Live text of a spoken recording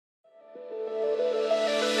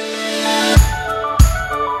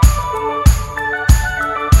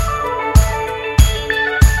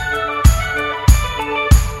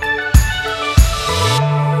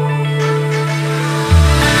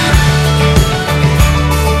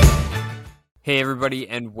Hey, everybody,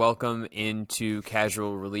 and welcome into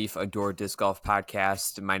Casual Relief, a Door Disc Golf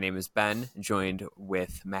podcast. My name is Ben, joined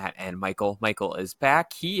with Matt and Michael. Michael is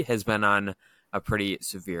back. He has been on a pretty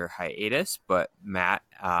severe hiatus, but Matt,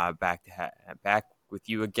 back with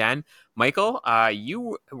you again. Michael,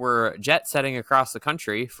 you were jet setting across the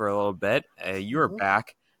country for a little bit. You are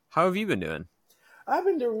back. How have you been doing? I've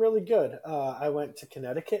been doing really good. I went to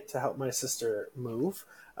Connecticut to help my sister move,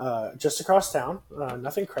 just across town.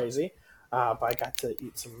 Nothing crazy. But I got to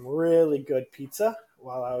eat some really good pizza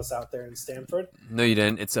while I was out there in Stanford. No, you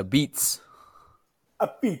didn't. It's a Beats. A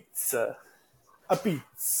pizza.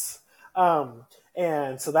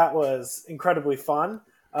 And so that was incredibly fun.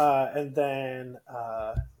 And then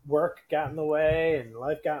work got in the way and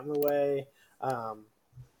life got in the way.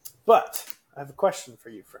 But I have a question for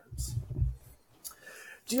you, friends.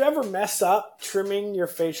 Do you ever mess up trimming your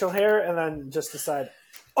facial hair and then just decide,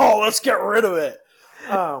 let's get rid of it?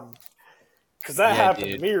 Because that happened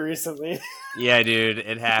to me recently. Yeah, dude,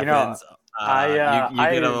 it happens. You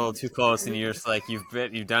get a little too close, and you're just like,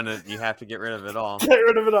 you've done it. You have to get rid of it all. Get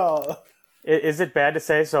rid of it all. Is it bad to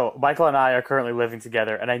say? So Michael and I are currently living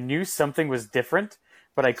together, and I knew something was different,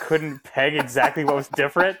 but I couldn't peg exactly what was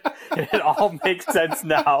different. And it all makes sense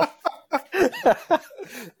now.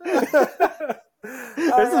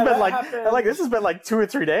 This has been like 2 or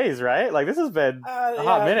 3 days, right? Like this has been a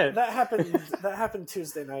hot minute. That happened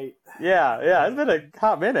Tuesday night. Yeah, it's been a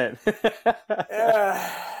hot minute.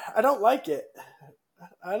 I don't like it.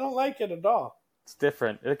 I don't like it at all. It's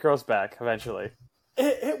different. It grows back eventually.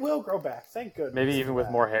 It will grow back. Thank goodness. Maybe even with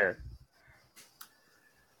more hair.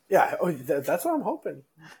 Yeah, that's what I'm hoping.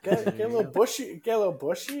 Get a little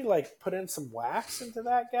bushy. Like put in some wax into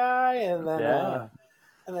that guy, and then.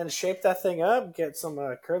 And then shape that thing up, get some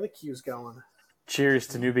curly cues going. Cheers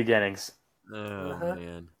to new beginnings. Oh,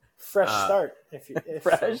 man. Fresh start.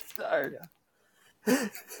 Fresh start. Yeah.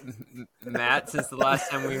 Matt, since the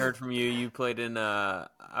last time we heard from you, you played in, I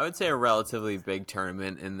would say, a relatively big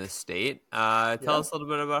tournament in the state. Tell us a little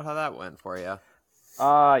bit about how that went for you.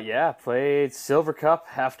 Played Silver Cup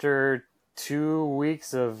after 2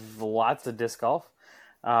 weeks of lots of disc golf.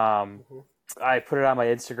 I put it on my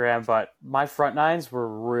Instagram, but my front nines were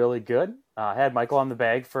really good. I had Michael on the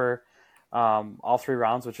bag for all 3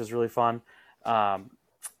 rounds, which was really fun.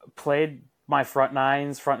 Played my front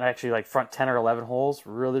 10 or 11 holes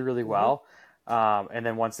really, really well. And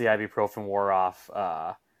then once the ibuprofen wore off,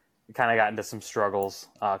 kind of got into some struggles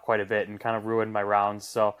quite a bit and kind of ruined my rounds.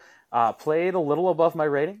 So played a little above my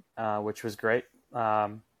rating, which was great,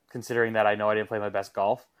 considering that I know I didn't play my best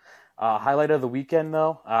golf. Highlight of the weekend,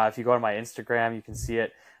 though, if you go to my Instagram, you can see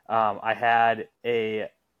it. I had a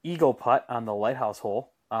eagle putt on the lighthouse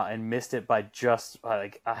hole and missed it by just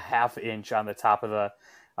like a half inch on the top of the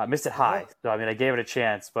missed it high. So, I mean, I gave it a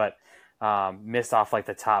chance, but missed off like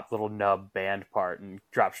the top little nub band part and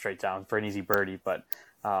dropped straight down for an easy birdie. But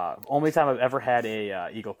only time I've ever had a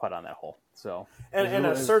eagle putt on that hole. So and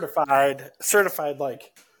a certified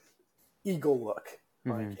like eagle look.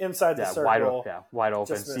 Like inside the circle, wide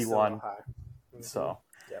open, C1. So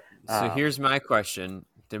here's my question: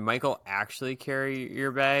 did Michael actually carry your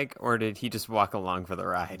bag, or did he just walk along for the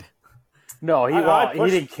ride? No, he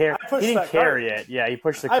didn't carry. He didn't carry it. Yeah, he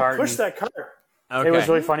pushed the cart. I pushed that cart. Okay. It was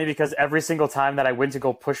really funny because every single time that I went to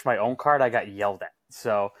go push my own cart, I got yelled at.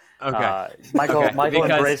 So Michael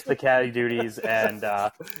embraced the caddy duties and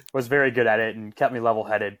was very good at it and kept me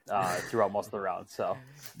level-headed throughout most of the rounds. So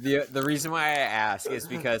the reason why I ask is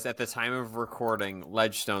because at the time of recording,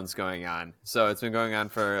 Ledgestone's going on. So it's been going on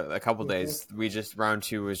for a couple days. Round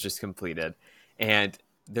 2 was just completed, and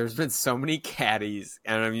there's been so many caddies,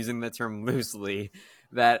 and I'm using that term loosely,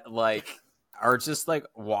 that like are just like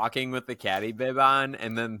walking with the caddy bib on,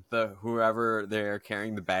 and then whoever they're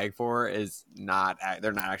carrying the bag for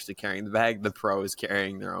they're not actually carrying the bag. The pro is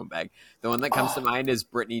carrying their own bag. The one that comes to mind is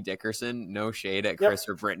Brittany Dickerson. No shade at Chris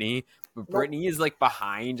or Brittany, but Brittany is like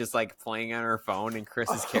behind, just like playing on her phone, and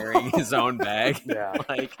Chris is carrying his own bag. Yeah,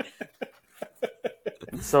 like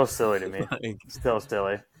it's so silly to me. Still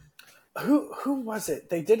silly. Who was it?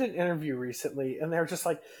 They did an interview recently, and they're just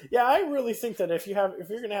like, "Yeah, I really think that if you're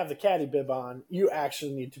going to have the caddy bib on, you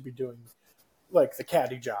actually need to be doing like the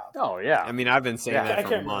caddy job." Oh yeah, I mean, I've been saying that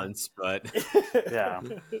for months, but yeah,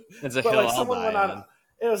 it's a hill I'll someone die went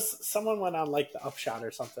on. Someone went on like the Upshot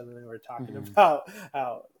or something, and they were talking about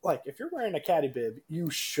how like if you're wearing a caddy bib, you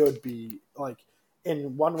should be like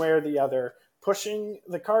in one way or the other pushing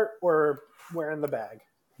the cart or wearing the bag.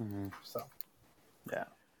 So yeah.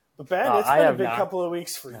 But Ben, it's been a big couple of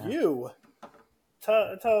weeks for you.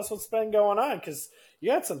 Tell us what's been going on, because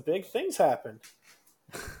you had some big things happen.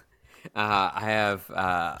 I have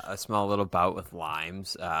a small little bout with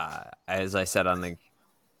limes. As I said on the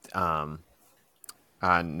on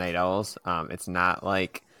Night Owls, it's not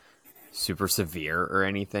like super severe or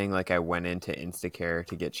anything. Like I went into Instacare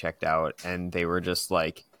to get checked out, and they were just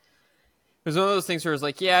like, it was one of those things where it's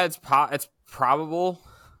like, yeah, it's probable.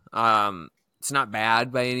 It's not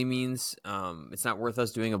bad by any means. It's not worth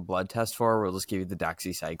us doing a blood test for. We'll just give you the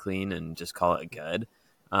doxycycline and just call it good,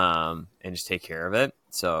 and just take care of it.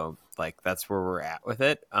 So like that's where we're at with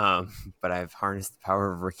it. But I've harnessed the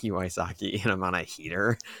power of Ricky Wysocki, and I'm on a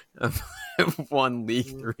heater of 1 leak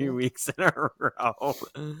 3 weeks in a row.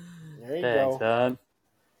 There you Thanks, go. son.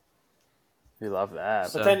 We love that.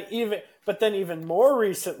 So- But then even more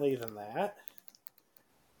recently than that.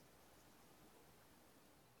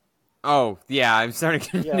 Oh yeah, I'm starting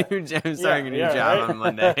a Yeah. new job. I'm starting a new Yeah, job right? on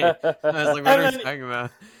Monday. I was like, what are And we then- talking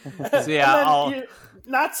about? So And yeah, then I'll.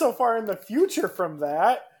 not so far in the future from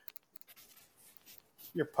that,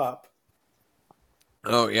 your pup.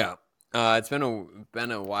 Oh yeah, it's been a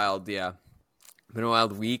wild been a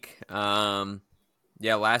wild week.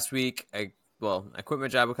 Last week I quit my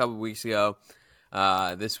job a couple weeks ago.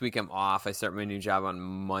 This week I'm off. I start my new job on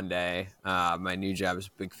Monday. My new job is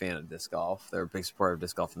a big fan of disc golf. They're a big supporter of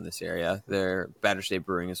disc golf in this area. They're Badger State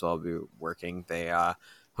Brewing as well. Will be working. They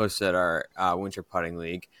hosted our winter putting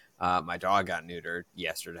league. My dog got neutered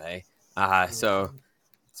yesterday. So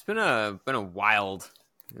it's been a wild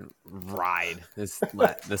ride this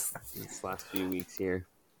last few weeks here.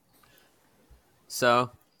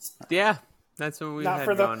 So yeah, that's what we've had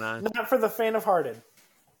going on. Not for the faint-of-hearted.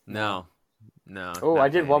 No. Oh, not I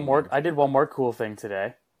did by one any more. means. I did one more cool thing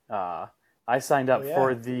today. I signed up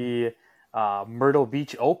for the Myrtle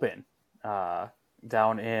Beach Open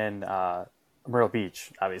down in Myrtle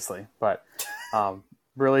Beach, obviously, but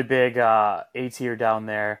really big A-tier down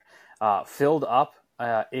there, filled up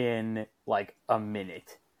in like a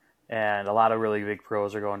minute, and a lot of really big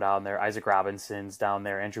pros are going down there. Isaac Robinson's down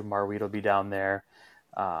there. Andrew Marweed will be down there.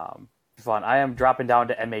 Fun. I am dropping down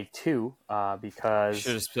to MA2 because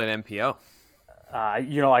Should have split MPO.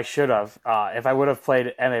 I should have. If I would have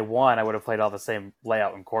played MA1, I would have played all the same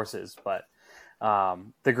layout and courses. But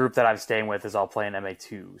the group that I'm staying with is all playing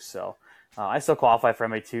MA2, so I still qualify for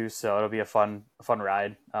MA2. So it'll be a fun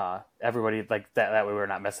ride. Everybody like that. That way we're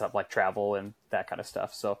not messing up like travel and that kind of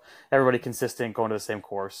stuff. So everybody consistent, going to the same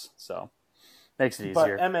course. So makes it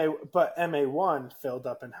easier. But MA1 filled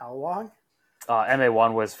up in how long?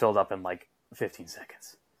 MA1 was filled up in like 15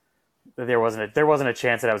 seconds. There wasn't a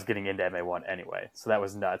chance that I was getting into MA1 anyway, so that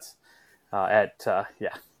was nuts.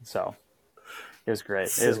 So it was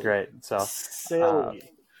great. It was great. So Silly.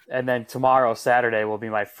 and then tomorrow, Saturday, will be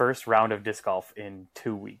my first round of disc golf in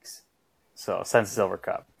 2 weeks. So since Silver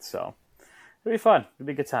Cup, so it'll be fun. It'll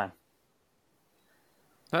be a good time.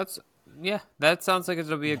 That sounds like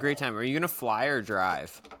it'll be a great time. Are you gonna fly or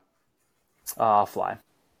drive? I'll fly.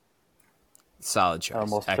 Solid choice.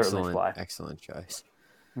 Most certainly fly. Excellent choice.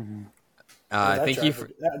 Mm-hmm. Thank you for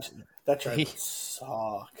that drive would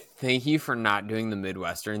suck. Thank you for not doing the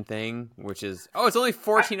Midwestern thing, which is it's only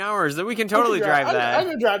 14 hours. Then we can totally drive that. I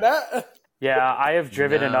can drive that. Yeah, I have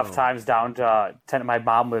driven No. enough times down to my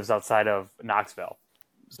mom lives outside of Knoxville,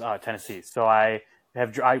 Tennessee. So I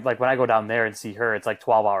like when I go down there and see her, it's like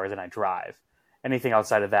 12 hours and I drive. Anything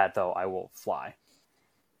outside of that, though, I will fly.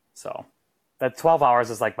 So that 12 hours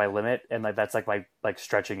is like my limit, and like that's like my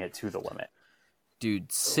stretching it to the limit.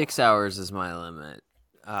 Dude, 6 hours is my limit.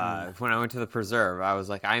 When I went to the preserve, I was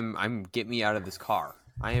like, I'm get me out of this car.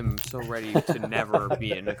 I am so ready to never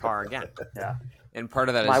be in a car again. Yeah. And part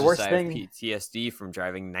of that My is worst just I have thing- PTSD from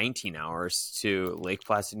driving 19 hours to Lake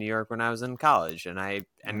Placid, New York when I was in college, and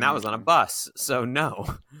that was on a bus. So no.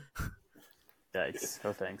 Yikes.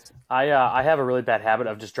 No thanks. I have a really bad habit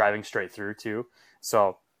of just driving straight through too.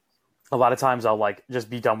 So a lot of times I'll like just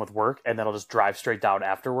be done with work and then I'll just drive straight down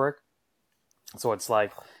after work. So it's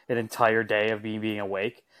like an entire day of me being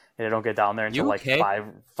awake, and I don't get down there until You like okay?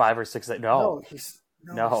 five or six. No. He's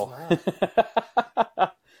No.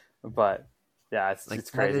 not. But yeah, it's That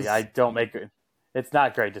crazy. is- I don't make it. It's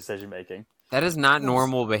not great decision making. That is not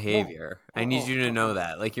normal behavior. I need you to know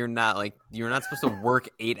that. Like you're not supposed to work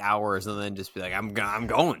 8 hours and then just be like, I'm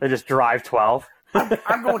going. They just drive 12.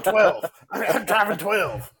 I'm going 12. I'm driving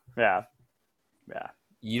 12. Yeah.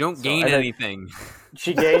 You don't So, gain and then- anything.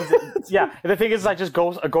 She gains. Yeah. And the thing is, I just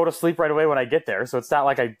go to sleep right away when I get there. So it's not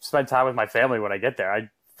like I spend time with my family when I get there. I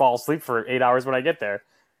fall asleep for 8 hours when I get there.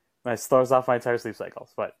 And it throws off my entire sleep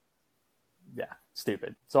cycles. But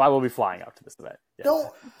stupid. So I will be flying out to this event. Yeah.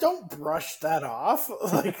 Don't brush that off.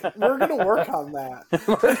 Like, we're gonna work on that.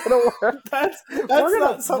 We're gonna work. That's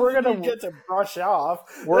not something you get to brush off.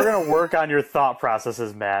 We're gonna work on your thought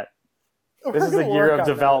processes, Matt. This is a year of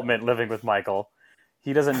development living with Michael.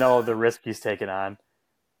 He doesn't know the risk he's taking on.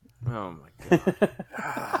 Oh my god!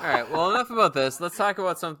 All right, well, enough about this. Let's talk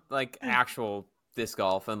about some like actual disc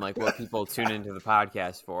golf and like what people tune into the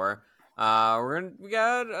podcast for. We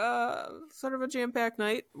got sort of a jam-packed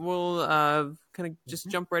night. We'll kind of just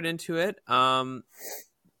jump right into it.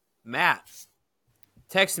 Matt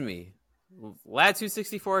texted me, Lad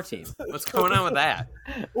 264 team. What's going on with that?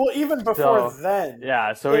 Well, even before then.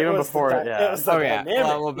 Yeah, so even before, it was the dynamic.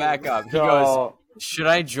 We'll back up. He goes, should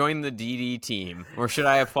I join the DD team or should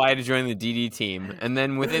I apply to join the DD team? And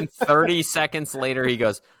then within 30 seconds later, he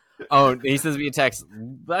goes, oh, he sends me a text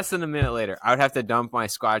less than a minute later. I would have to dump my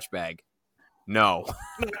Squatch bag. No.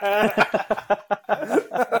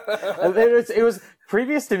 It was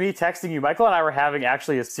previous to me texting you. Michael and I were having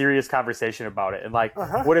actually a serious conversation about it, and like,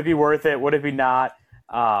 would it be worth it? Would it be not?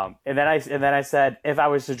 And then I said, if I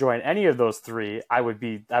was to join any of those three, I would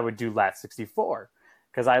do Lat 64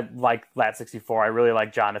 because I like Lat 64. I really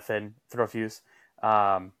like Jonathan Throfuse.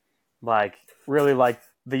 Like really like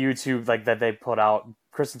the YouTube like that they put out.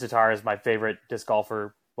 Kristen Tatar is my favorite disc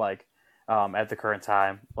golfer. Like at the current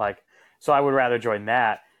time, like. So I would rather join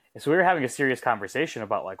that. And so we were having a serious conversation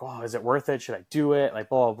about like, oh, is it worth it? Should I do it? Like,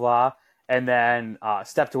 blah, blah, blah. And then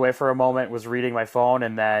stepped away for a moment, was reading my phone,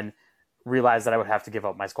 and then realized that I would have to give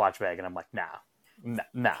up my Squatch bag. And I'm like, nah,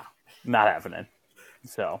 not happening.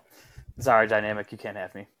 So, sorry, Dynamic, you can't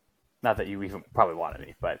have me. Not that you even probably wanted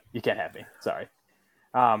me, but you can't have me. Sorry.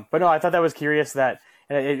 But no, I thought that was curious that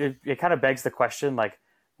and it kind of begs the question, like,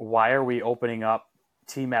 why are we opening up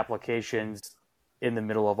team applications in the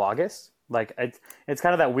middle of August? Like it's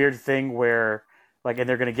kind of that weird thing where like, and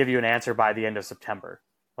they're going to give you an answer by the end of September.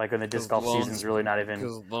 Like when the disc golf season's really not even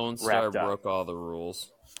because Lone Star broke all the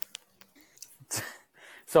rules.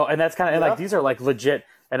 So, and that's kind of, and like, these are like legit.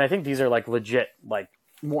 And I think these are like legit, like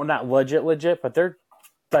more, not legit, but they're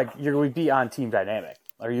like, you would be on Team Dynamic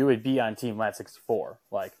or you would be on Team Lat 64.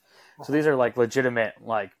 Like, so these are like legitimate,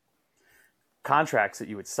 like contracts that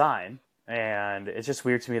you would sign. And it's just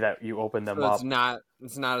weird to me that you open them up.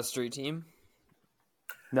 It's not a street team.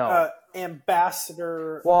 No,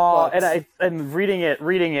 ambassador. Well, and reading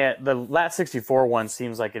it, the Lat 64 one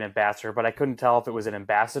seems like an ambassador, but I couldn't tell if it was an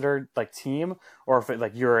ambassador like team or if it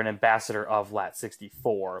like you're an ambassador of Lat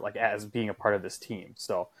 64, like as being a part of this team.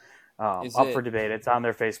 So for debate. It's on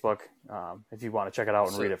their Facebook if you want to check it out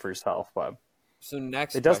and read it for yourself. But so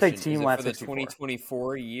next, it does say Team Lat for the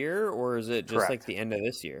 2024 year, or is it just Correct. Like the end of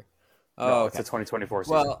this year? No, it's a 2024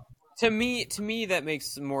 season. Well, to me, that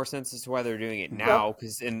makes more sense as to why they're doing it now.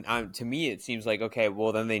 Because to me, it seems like okay,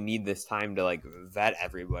 well, then they need this time to like vet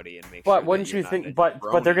everybody and make. But sure wouldn't you think? But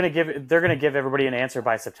they're gonna give everybody an answer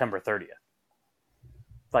by September 30th.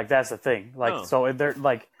 Like that's the thing. Like so they're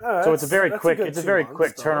like so it's a very quick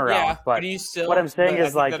turnaround. Yeah, but you still, what I'm saying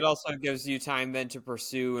is like that also gives you time then to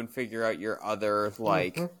pursue and figure out your other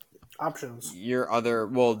like options. Your other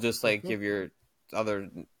just like give your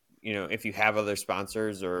other. You know, if you have other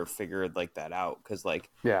sponsors or figure like that out, because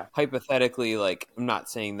like hypothetically, like I'm not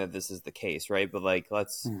saying that this is the case, right? But like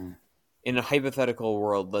let's in a hypothetical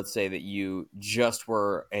world, let's say that you just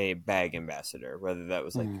were a bag ambassador, whether that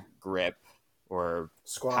was like grip or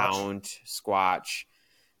pound, squatch,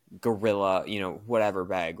 gorilla, you know, whatever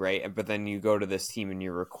bag, right? But then you go to this team and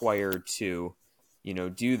you're required to, you know,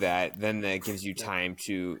 do that. Then that gives you time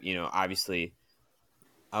to, you know, obviously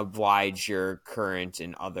oblige your current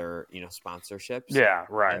and other, you know, sponsorships. Yeah,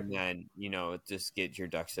 right. And then, you know, just get your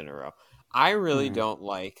ducks in a row. I really don't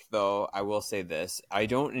like, though, I will say this. I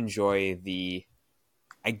don't enjoy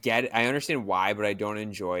I understand why, but I don't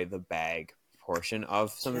enjoy the bag portion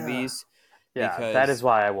of some of these. Yeah, that is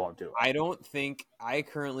why I won't do it. I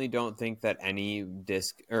currently don't think that any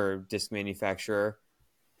disc manufacturer,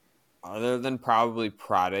 other than probably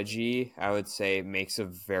Prodigy, I would say makes a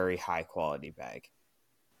very high quality bag.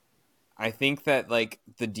 I think that like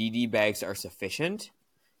the DD bags are sufficient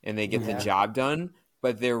and they get the job done,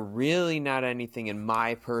 but they're really not anything, in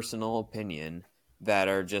my personal opinion, that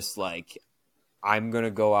are just like, I'm going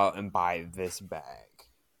to go out and buy this bag.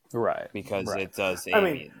 Right. Because it does.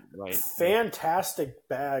 Right. Fantastic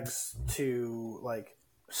bags to like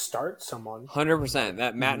start someone. 100%.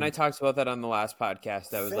 That Matt and I talked about that on the last podcast.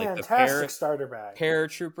 That was like the starter bag.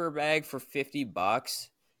 Paratrooper bag for $50.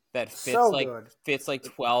 That fits like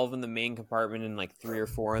 12 in the main compartment and like 3 or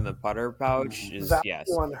 4 in the putter pouch.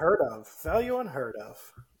 Value unheard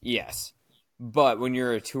of. Yes, But when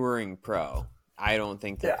you're a touring pro, I don't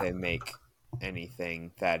think that Yeah. they make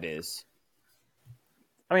anything that is.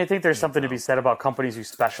 I mean, I think there's something to be said about companies who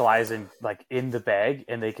specialize in in the bag,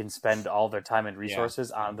 and they can spend all their time and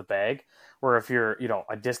resources on the bag. Where if you're,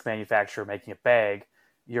 a disc manufacturer making a bag,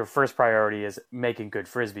 your first priority is making good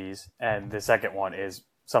frisbees, and the second one is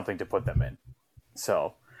something to put them in.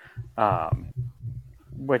 So,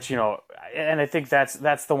 which and I think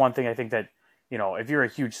that's the one thing I think that if you're a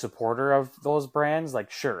huge supporter of those brands, like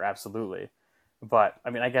sure, absolutely. But I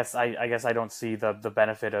mean, I guess I don't see the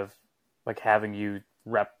benefit of having you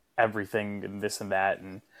rep everything and this and that,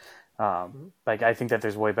 and I think that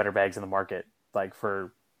there's way better bags in the market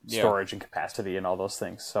for storage and capacity and all those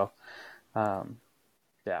things. So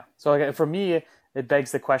so for me, it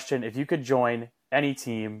begs the question: if you could join any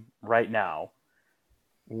team right now,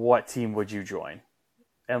 what team would you join?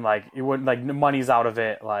 And it wouldn't money's out of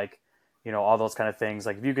it, all those kind of things.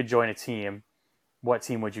 If you could join a team, what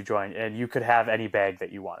team would you join? And you could have any bag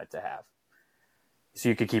that you wanted to have. So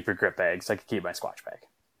you could keep your grip bags. I could keep my Squatch bag.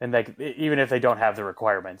 And even if they don't have the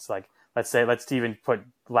requirements, let's put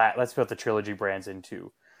the Trilogy brands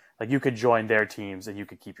into, you could join their teams and you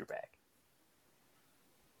could keep your bag.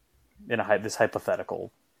 In this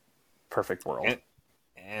hypothetical perfect world.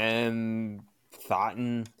 And thought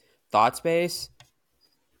space.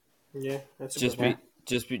 Yeah, that's just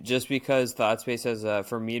because Thought Space has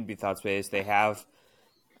for me it'd be Thought Space. They have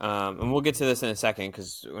and we'll get to this in a second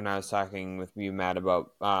because when I was talking with you, Matt,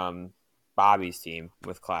 about Bobby's team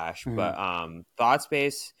with Clash, but Thought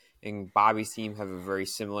Space and Bobby's team have a very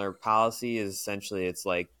similar policy. Is essentially it's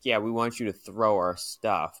we want you to throw our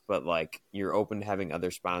stuff, but you're open to having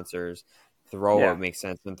other sponsors throw what makes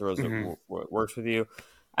sense and throws what works with you.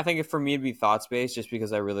 I think for me it'd be Thought Space just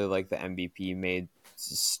because I really like the MVP made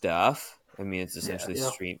stuff. I mean, it's essentially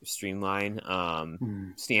streamline.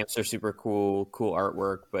 Stamps are super cool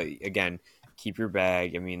artwork, but again, keep your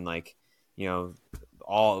bag. I mean, we've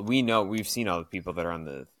seen all the people that are on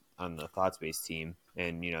the Thought Space team,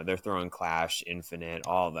 and they're throwing Clash, Infinite,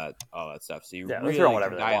 all that stuff. So you really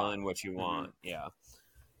can dial in what you want. Yeah,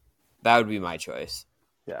 that would be my choice.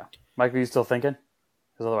 Yeah, Mike, are you still thinking?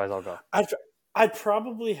 Because otherwise, I'll go. I'd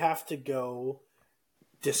probably have to go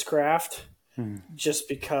Discraft. Just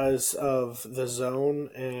because of the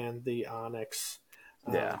Zone and the Onyx,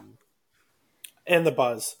 and the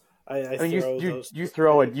Buzz. You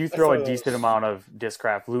throw a decent amount of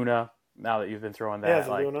Discraft Luna now that you've been throwing that.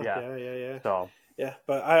 Yeah, Luna. Yeah. So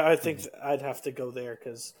but I think I'd have to go there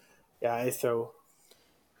because I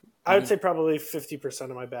would say probably 50%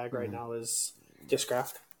 of my bag right now is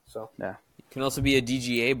Discraft. So yeah, you can also be a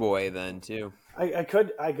DGA boy then too. I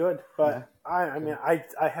could, but I mean, I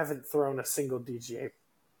haven't thrown a single DGA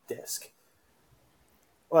disc.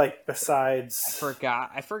 Besides,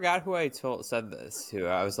 I forgot who said this to.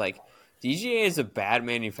 I was like, DGA is a bad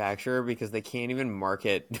manufacturer because they can't even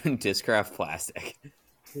market Discraft plastic.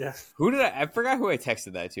 Yeah. I forgot who I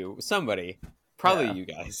texted that to. Somebody, probably you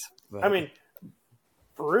guys. But. I mean,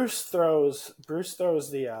 Bruce throws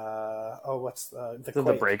the what's the Quake.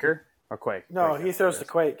 The Breaker or Quake? No, Quake, he throws the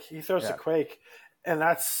Quake. He throws the Quake, and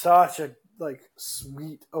that's such a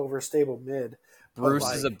sweet overstable mid.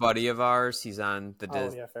 Bruce is a buddy of ours. He's on the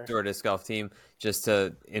Door Disc Golf team. Just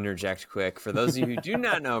to interject quick, for those of you who do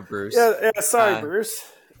not know Bruce. Sorry, Bruce.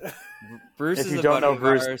 Bruce if is you a don't buddy know of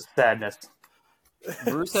Bruce, ours. sadness.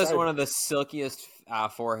 Bruce has one of the silkiest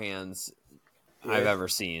forehands I've ever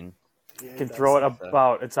seen. Yeah, you can throw it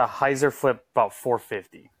about, it's a hyzer flip about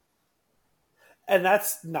 450. And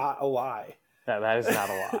that's not a lie. That is not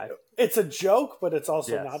a lie. It's a joke, but it's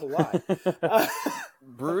also not a lie.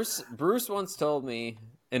 Bruce once told me,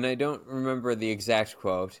 and I don't remember the exact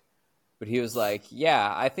quote, but he was like,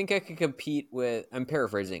 yeah, I think I could compete with, I'm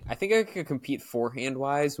paraphrasing, I think I could compete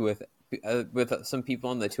forehand-wise with some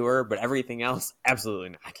people on the tour, but everything else, absolutely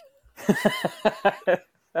not.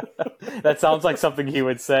 That sounds like something he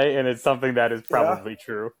would say, and it's something that is probably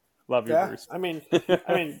true. Love you, Bruce. I mean,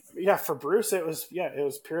 for Bruce, it was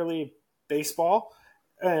purely baseball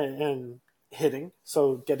and hitting,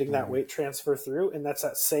 so getting that weight transfer through, and that's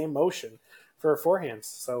that same motion for forehands.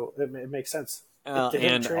 So it makes sense. And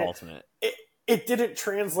ultimate. It didn't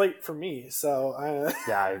translate for me, so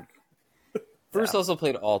Bruce also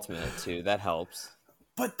played ultimate too. That helps.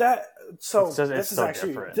 But this is so actually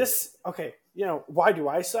different. this okay. Why do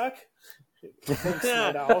I suck? Thanks,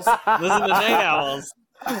 Night Owls. Listen to Night Owls.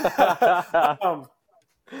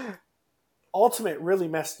 Ultimate really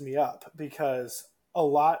messed me up because a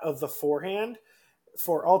lot of the forehand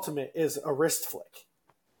for Ultimate is a wrist flick,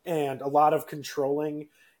 and a lot of controlling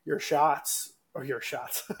your shots or your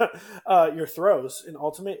shots, your throws in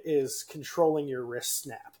Ultimate is controlling your wrist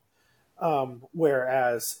snap.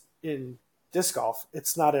 Whereas in disc golf,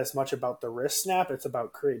 it's not as much about the wrist snap; it's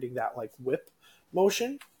about creating that like whip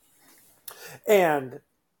motion. And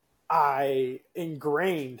I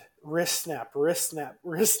ingrained wrist snap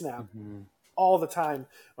all the time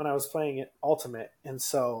when I was playing it Ultimate, and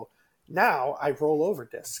so now I roll over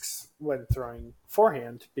discs when throwing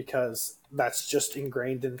forehand because that's just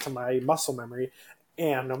ingrained into my muscle memory,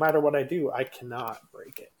 and no matter what I do, I cannot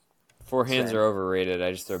break it. Forehands are overrated.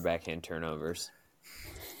 I just throw backhand turnovers.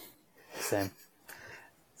 Same.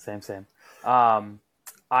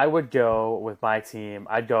 I would go with my team.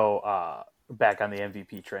 I'd go back on the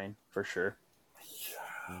MVP train for sure.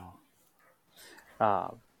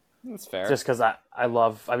 That's fair. Just because I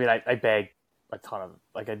love. I mean, I bag a ton of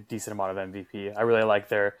like a decent amount of MVP. I really like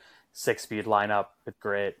their 6-speed lineup. It's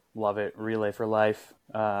great. Love it. Relay for life.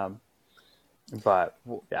 But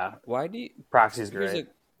yeah, why do you? Proxy's great.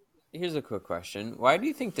 Here's a quick question. Why do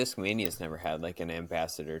you think Discmania's never had like an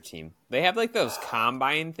ambassador team? They have like those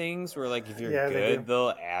combine things where like if you're good,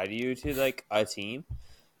 they'll add you to like a team.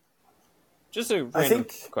 Just a random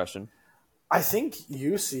question. I think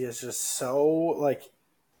UC is just so like.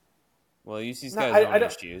 Well, UC's got his own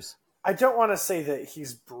issues. I don't want to say that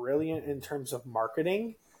he's brilliant in terms of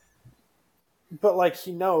marketing, but like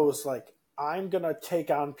he knows like I'm gonna take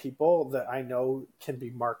on people that I know can be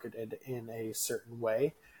marketed in a certain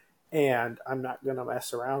way. And I'm not going to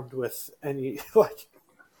mess around with any, like,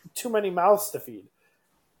 too many mouths to feed.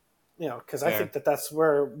 You know, because I think that that's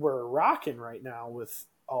where we're rocking right now with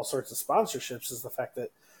all sorts of sponsorships is the fact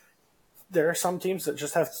that there are some teams that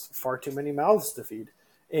just have far too many mouths to feed.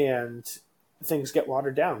 And things get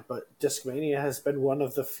watered down. But Discmania has been one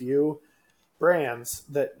of the few brands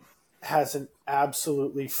that hasn't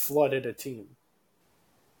absolutely flooded a team.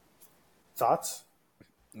 Thoughts?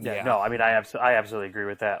 Yeah, no, I mean, I absolutely agree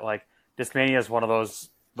with that. Like, Discmania is one of those,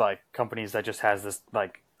 like, companies that just has this,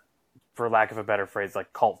 like, for lack of a better phrase,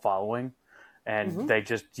 like, cult following. And they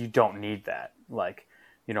just, you don't need that. Like,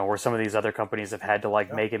 you know, where some of these other companies have had to,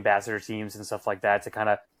 like, make ambassador teams and stuff like that to kind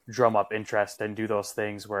of drum up interest and do those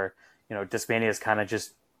things where, you know, Discmania has kind of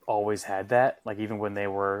just always had that. Like, even when they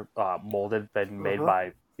were molded and made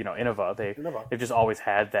by, you know, Innova, they've just always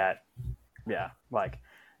had that. Yeah, like,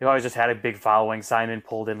 they've always just had a big following, signed and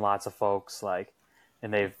pulled in lots of folks, like,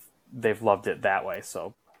 and they've loved it that way.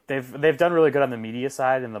 So they've done really good on the media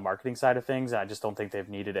side and the marketing side of things. I just don't think they've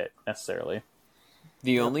needed it necessarily.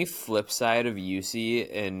 The only flip side of UC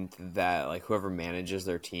and that, like, whoever manages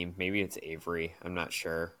their team, maybe it's Avery, I'm not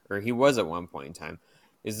sure, or he was at one point in time,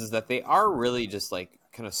 is that they are really just, like,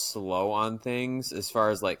 kind of slow on things as far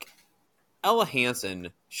as, like, Ella Hansen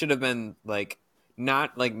should have been, like,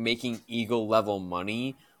 not, like, making Eagle-level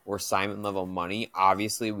money or Simon-level money.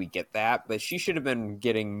 Obviously, we get that, but she should have been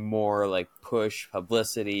getting more, like, push,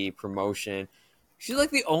 publicity, promotion. She's, like,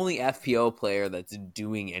 the only FPO player that's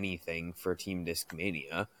doing anything for Team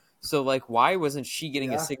Discmania. So, like, why wasn't she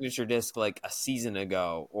getting a signature disc, like, a season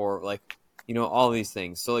ago? Or, like, you know, all these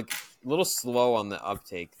things. So, like, a little slow on the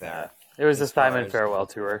uptake there. It was this time in farewell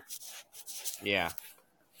tour. Yeah.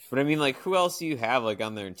 But, I mean, like, who else do you have, like,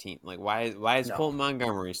 on their team? Like, why is Colton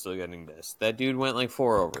Montgomery still getting this? That dude went, like,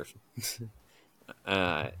 4 overs.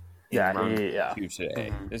 Two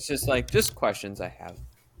today. It's just, like, just questions I have.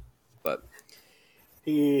 But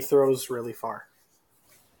he throws really far.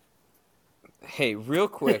 Hey, real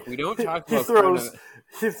quick, we don't talk about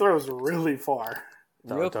he throws really far.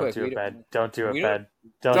 Don't do it, Ben. Don't do it, Ben.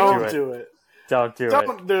 Don't do it. Don't do it.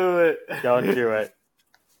 Don't do it. Don't do it.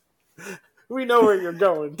 We know where you're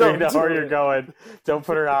going. We know where you're going. Don't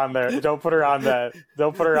put her on there. Don't put her on that.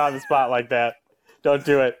 Don't put her on the spot like that. Don't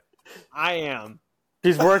do it. I am.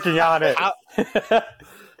 He's working on it.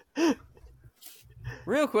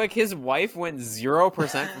 Real quick, his wife went 0%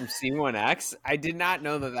 from C1X. I did not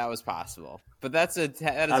know that was possible. But that is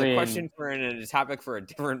a question for a topic for a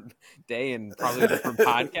different day and probably a different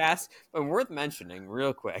podcast, but worth mentioning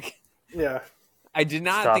real quick. Yeah. I did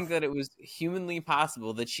not think that it was humanly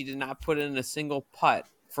possible that she did not put in a single putt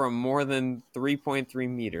from more than 3.3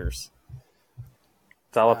 meters.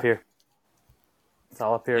 It's all up here. It's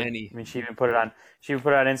all up here. I mean, she even put it on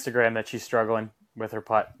Instagram that she's struggling with her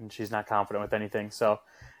putt and she's not confident with anything. So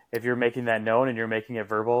if you're making that known and you're making it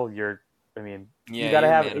verbal, you gotta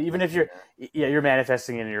have it. Even if you're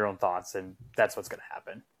manifesting it in your own thoughts, and that's what's gonna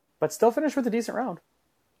happen. But still finish with a decent round.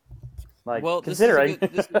 Like, well, considering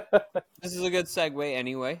this is a good segue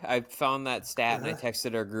anyway. I found that stat and I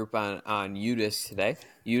texted our group on Udisc today.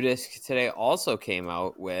 Udisc today also came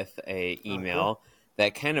out with a email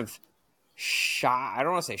that kind of I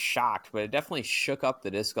don't want to say shocked, but it definitely shook up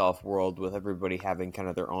the disc golf world with everybody having kind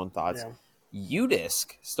of their own thoughts.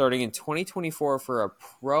 Udisc starting in 2024 for a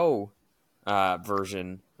pro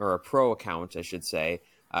version, or a pro account, I should say,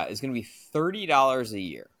 is going to be $30 a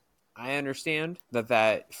year. I understand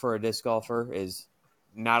that for a disc golfer is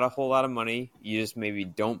not a whole lot of money. You just maybe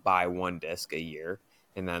don't buy one disc a year,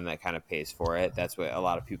 and then that kind of pays for it. That's what a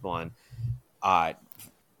lot of people on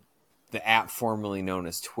the app formerly known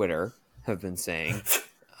as Twitter have been saying.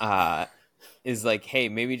 Is like, hey,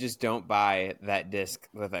 maybe just don't buy that disc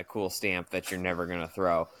with that cool stamp that you're never going to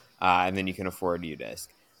throw, and then you can afford Udisc.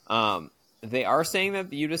 They are saying that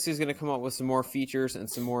the Udisc is going to come up with some more features and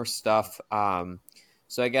some more stuff.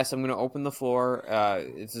 So I guess I'm going to open the floor.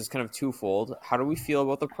 This is kind of twofold. How do we feel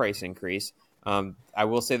about the price increase? I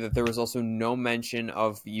will say that there was also no mention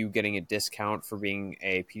of you getting a discount for being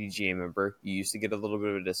a PDGA member. You used to get a little bit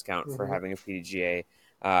of a discount for having a PDGA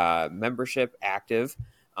membership active.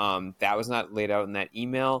 That was not laid out in that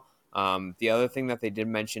email. The other thing that they did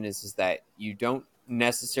mention is that you don't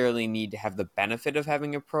necessarily need to have the benefit of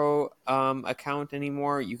having a pro account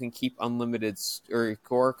anymore. You can keep unlimited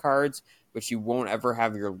scorecards, but you won't ever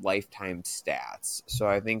have your lifetime stats. So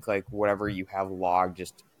I think like whatever you have logged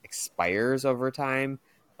just expires over time,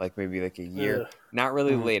 like maybe like a year. Not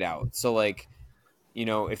really laid out. So like, you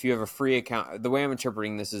know, if you have a free account, the way I'm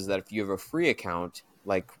interpreting this is that if you have a free account,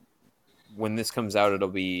 like when this comes out, it'll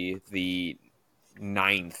be the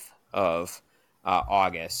 9th of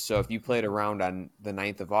August. So if you played around on the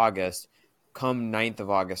 9th of August, come 9th of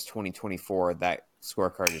August 2024, that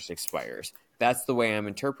scorecard just expires. That's the way I'm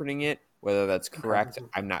interpreting it. Whether that's correct,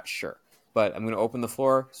 I'm not sure. But I'm going to open the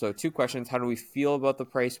floor. So 2 questions. How do we feel about the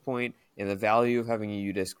price point and the value of having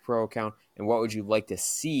a UDisc Pro account? And what would you like to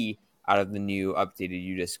see out of the new updated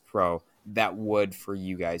UDisc Pro that would, for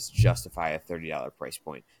you guys, justify a $30 price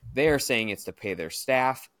point? They are saying it's to pay their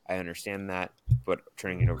staff. I understand that, but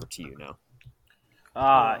turning it over to you now.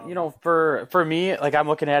 You know, for me, like I'm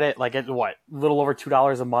looking at it like at what, a little over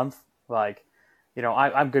 $2 a month. Like, you know,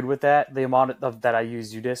 I'm good with that. The amount of that I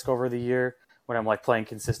use UDisc over the year when I'm like playing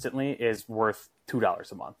consistently is worth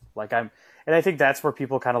 $2 a month. Like and I think that's where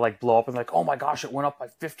people kind of like blow up and like, oh my gosh, it went up by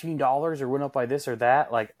 $15 or went up by this or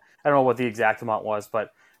that. Like, I don't know what the exact amount was,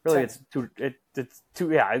 but really it's two.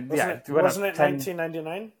 Wasn't it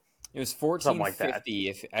 $19.99? It was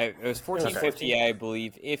 $14.50. It was $14.50, I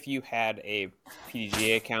believe, if you had a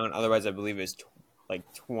PDGA account. Otherwise, I believe it was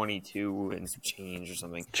like 22 and some change or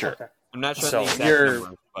something. Sure. Okay. I'm not sure the exact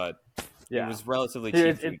number, but it was relatively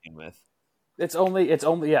cheap to begin with. It's only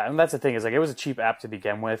and that's the thing is like it was a cheap app to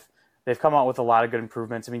begin with. They've come out with a lot of good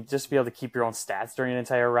improvements. I mean, just to be able to keep your own stats during an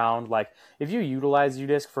entire round, like if you utilize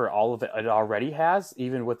UDisc for all of it already has,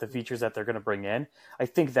 even with the features that they're going to bring in, I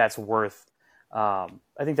think that's worth. worth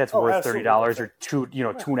 $30 or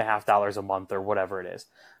 $2.50 a month or whatever it is.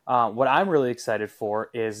 What I'm really excited for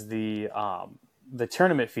is the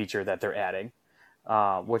tournament feature that they're adding,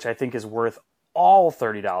 which I think is worth all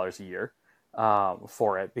 $30 a year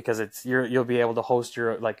for it, because you'll be able to host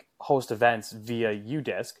host events via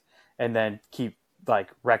UDisc and then keep like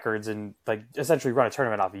records and like essentially run a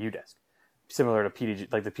tournament off of UDisc, similar to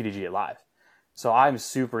PDG, like the PDGA Live. So I'm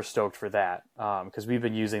super stoked for that because we've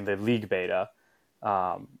been using the league beta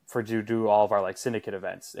to do all of our like syndicate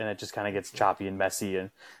events, and it just kind of gets choppy and messy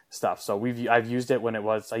and stuff. So I've used it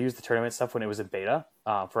I used the tournament stuff when it was in beta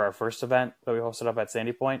for our first event that we hosted up at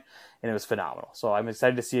Sandy Point, and it was phenomenal. So I'm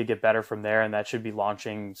excited to see it get better from there, and that should be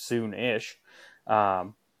launching soon-ish.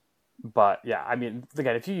 But yeah, I mean,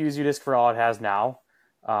 again, if you use UDisc for all it has now,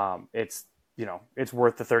 it's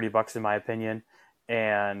worth the $30 in my opinion.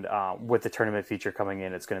 And with the tournament feature coming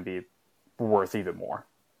in, it's going to be worth even more.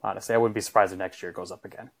 Honestly, I wouldn't be surprised if next year it goes up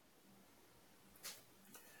again.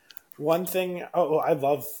 One thing,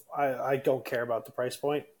 I don't care about the price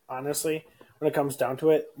point, honestly. When it comes down to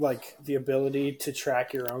it, like the ability to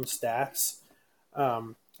track your own stats,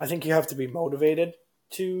 I think you have to be motivated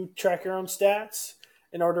to track your own stats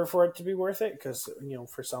in order for it to be worth it. Because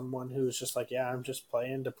for someone who's just like, yeah, I'm just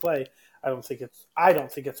playing to play, I don't think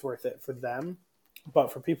it's worth it for them.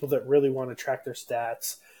 But for people that really want to track their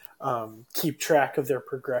stats, keep track of their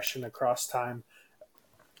progression across time,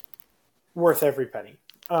 worth every penny.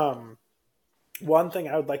 One thing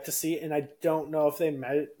I would like to see, and I don't know if they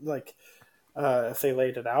if they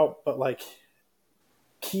laid it out, but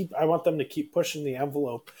I want them to keep pushing the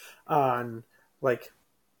envelope on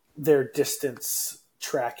their distance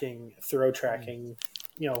tracking, throw tracking,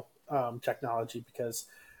 technology, because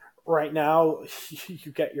right now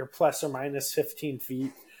you get your plus or minus 15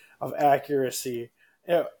 feet of accuracy.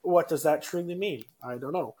 What does that truly mean? I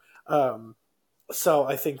don't know. So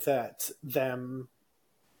I think that them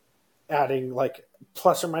adding like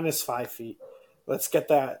plus or minus 5 feet. Let's get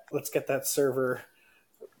that server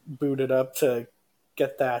booted up to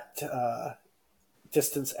get that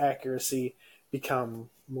distance accuracy become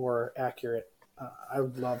more accurate. I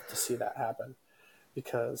would love to see that happen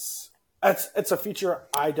because it's a feature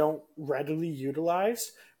I don't readily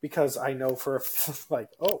utilize because I know for like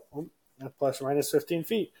plus or minus 15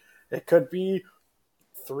 feet, it could be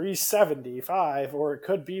 375 or it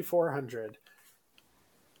could be 400.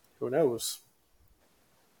 Who knows?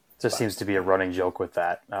 Just seems to be a running joke with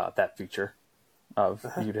that feature of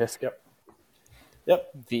Udisc.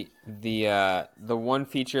 Yep. The one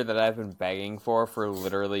feature that I've been begging for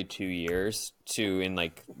literally 2 years in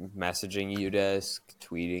like messaging Udisc,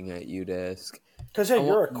 tweeting at Udisc. Because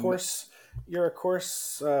you're a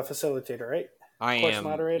course facilitator, right? I course am.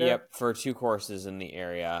 Moderator. Yep, for 2 courses in the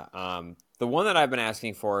area. The one that I've been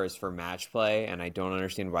asking for is for match play, and I don't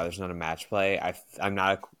understand why there's not a match play. I'm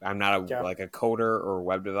not like a coder or a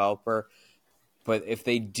web developer, but if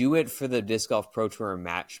they do it for the Disc Golf Pro Tour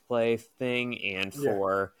match play thing and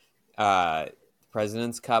for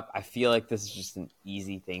President's Cup, I feel like this is just an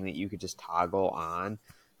easy thing that you could just toggle on.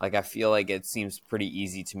 Like I feel like it seems pretty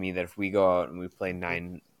easy to me that if we go out and we play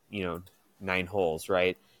 9 holes,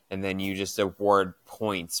 right? And then you just award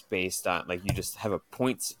points based on, like, you just have a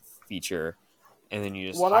points feature, and then you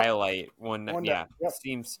just highlight one. Yeah, yep.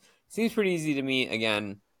 Seems pretty easy to me.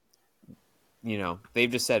 Again,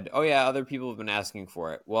 they've just said, oh yeah, other people have been asking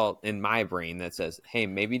for it. Well, in my brain that says, hey,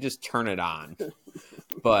 maybe just turn it on.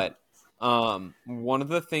 But one of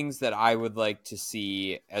the things that I would like to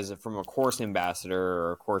see from a course ambassador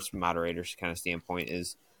or a course moderator kind of standpoint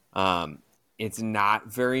is it's not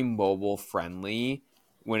very mobile friendly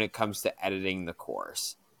when it comes to editing the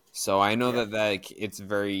course. So I know that it's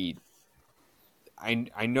very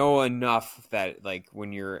I know enough that like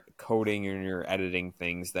when you're coding and you're editing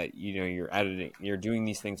things that you're doing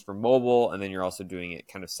these things for mobile, and then you're also doing it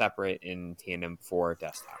kind of separate in tandem for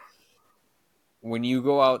desktop. When you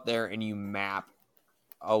go out there and you map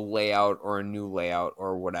a layout or a new layout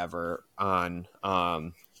or whatever on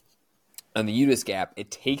the Udisc app,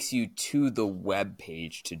 it takes you to the web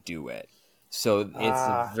page to do it. So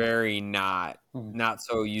it's very not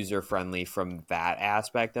so user friendly from that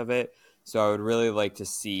aspect of it. So I would really like to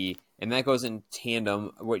see, and that goes in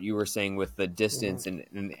tandem what you were saying with the distance and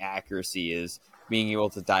the accuracy is being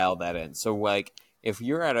able to dial that in. So like if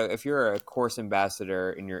you're a course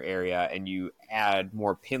ambassador in your area and you add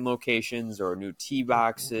more pin locations or new tee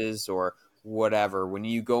boxes or whatever, when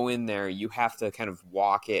you go in there, you have to kind of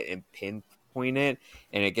walk it and pinpoint it,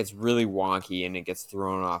 and it gets really wonky and it gets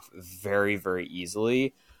thrown off very, very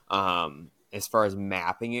easily as far as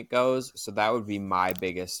mapping it goes. So that would be my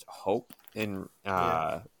biggest hope, and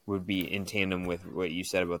would be in tandem with what you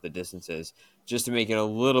said about the distances, just to make it a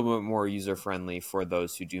little bit more user friendly for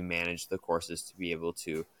those who do manage the courses to be able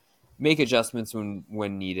to make adjustments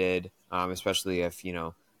when needed, especially if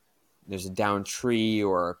there's a down tree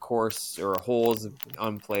or a course or a hole is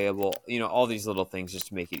unplayable, all these little things just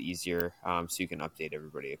to make it easier, so you can update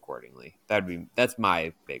everybody accordingly. That's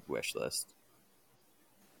my big wish list.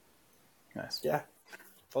 Nice. Yeah.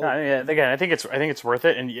 Again, I think it's worth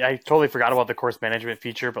it, and I totally forgot about the course management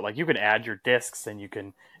feature. But like, you can add your discs, and you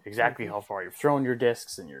can exactly how far you've thrown your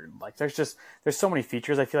discs, and you're like, there's so many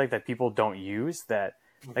features I feel like that people don't use. That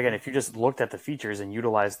again, if you just looked at the features and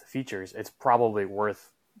utilized the features, it's probably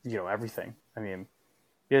worth everything. I mean,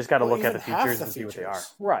 you just got to look at the features and see what they are.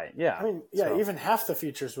 Right? Yeah. I mean, even half the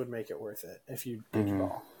features would make it worth it if you did it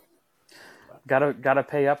all. Gotta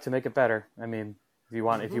pay up to make it better. I mean,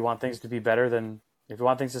 if you want things to be better, then if you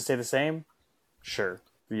want things to stay the same, sure,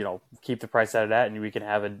 keep the price at that, and we can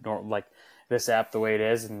have it like this app the way it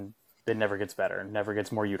is, and it never gets better and never gets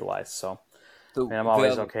more utilized. So, I'm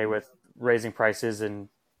always okay with raising prices, and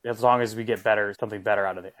as long as we get something better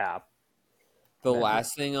out of the app. The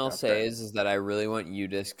last thing I'll say is that I really want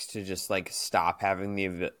Udisc to just like stop having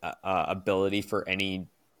the ability for any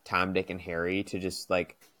Tom, Dick, and Harry to just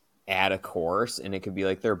like add a course, and it could be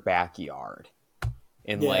like their backyard,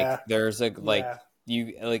 and like there's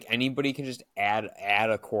you like anybody can just add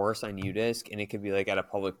a course on Udisc, and it could be like at a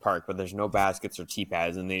public park, but there's no baskets or tee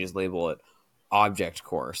pads, and they just label it object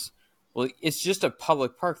course. Well, it's just a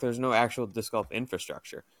public park. There's no actual disc golf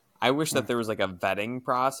infrastructure. I wish that there was like a vetting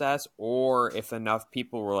process, or if enough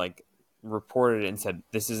people were like reported it and said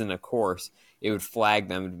this isn't a course, it would flag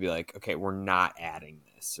them to be like, okay, we're not adding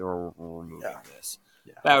this or we're removing this.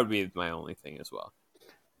 Yeah. That would be my only thing as well.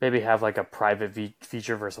 Maybe have like a private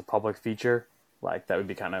feature versus a public feature. Like that would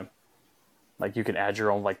be kind of like you can add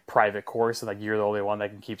your own like private course and like you're the only one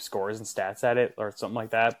that can keep scores and stats at it or something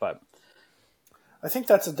like that. But I think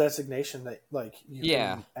that's a designation that like you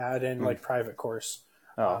Yeah. can add in like private course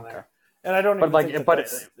on okay. there. And I don't But, even like, think that but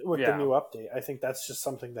that's with yeah. the new update. I think that's just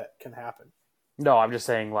something that can happen. No, I'm just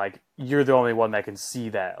saying like you're the only one that can see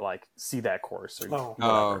that course or Oh. whatever.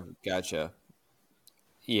 Oh, gotcha.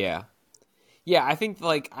 Yeah. Yeah, I think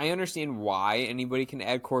like I understand why anybody can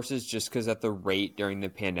add courses just because at the rate during the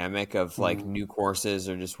pandemic of like new courses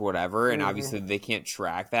or just whatever, and obviously they can't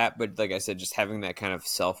track that. But like I said, just having that kind of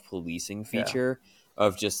self-policing feature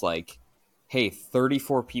of just like, hey,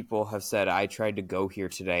 34 people have said I tried to go here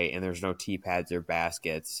today and there's no tee pads or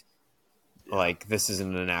baskets. Like this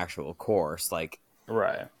isn't an actual course. Like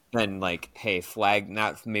Right. then like, hey,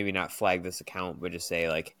 maybe not flag this account, but just say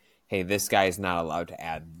like, hey, this guy is not allowed to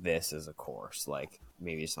add this as a course, like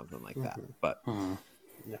maybe something like that. But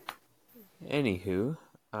anywho,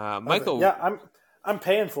 Michael, Yeah, I'm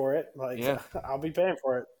paying for it. Like, Yeah. I'll be paying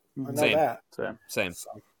for it. I know Same. that. Same.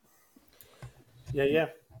 So, yeah.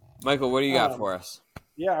 Michael, what do you got for us?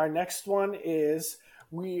 Yeah, our next one is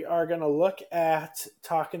we are going to look at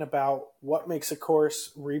talking about what makes a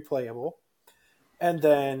course replayable, and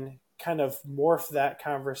then kind of morph that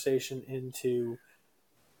conversation into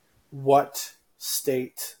what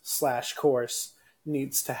state / course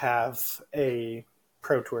needs to have a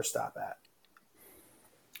Pro Tour stop at.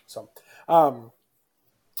 So,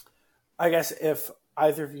 I guess if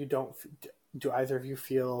either of you do either of you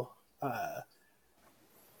feel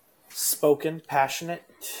passionate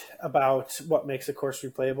about what makes a course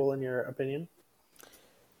replayable in your opinion?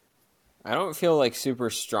 I don't feel like super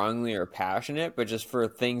strongly or passionate, but just for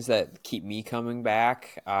things that keep me coming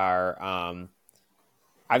back are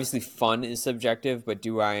obviously fun is subjective, but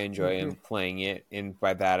do I enjoy playing it? And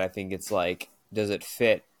by that, I think it's like, does it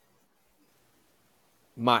fit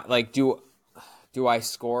my, like, do I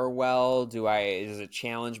score well? Does it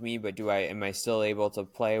challenge me? But am I still able to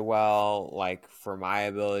play well? Like for my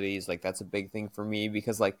abilities, like that's a big thing for me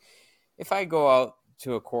because like if I go out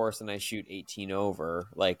to a course and I shoot 18 over,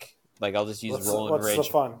 like I'll just use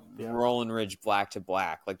Roland Ridge black to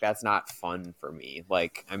black. Like that's not fun for me.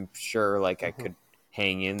 Like I'm sure like I could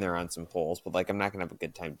hang in there on some holes, but like I'm not gonna have a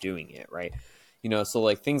good time doing it, right? You know, so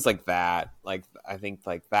like things like that, like I think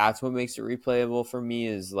like that's what makes it replayable for me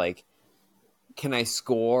is like, can I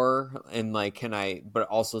score and like but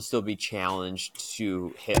also still be challenged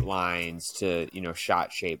to hit lines, to, you know,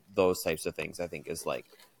 shot shape, those types of things I think is like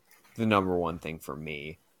the number one thing for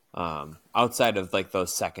me. Outside of like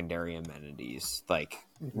those secondary amenities like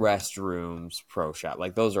restrooms, pro shop,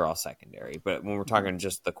 like those are all secondary, but when we're talking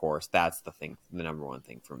just the course, that's the number one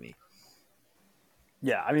thing for me.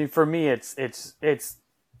 Yeah, I mean, for me, it's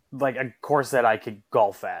like a course that I could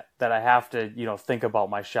golf at, that I have to, you know, think about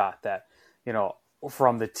my shot, that, you know,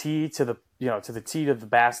 from the tee to the, you know, to the tee to the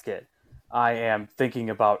basket, I am thinking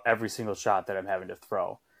about every single shot that I'm having to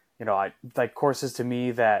throw. You know, I like courses to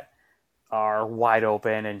me that are wide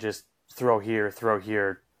open and just throw here,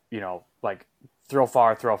 you know, like throw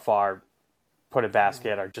far, put a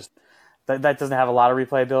basket, or just that doesn't have a lot of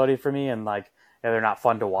replayability for me, and like they're not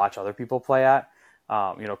fun to watch other people play at.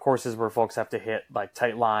 You know, courses where folks have to hit like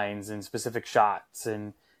tight lines and specific shots,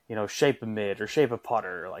 and you know, shape a mid or shape a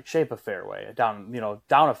putter, or like shape a fairway down. You know,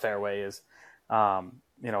 down a fairway is, you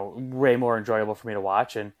know, way more enjoyable for me to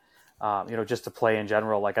watch, and you know, just to play in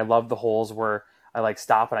general. Like I love the holes where I like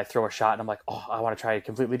stop and I throw a shot and I'm like, oh, I want to try a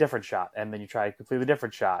completely different shot, and then you try a completely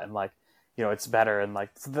different shot, and like, you know, it's better, and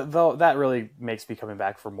like though that really makes me coming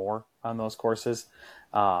back for more on those courses.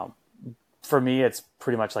 For me, it's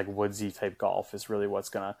pretty much like woodsy type golf is really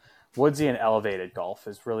woodsy and elevated golf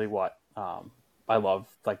is really what I love,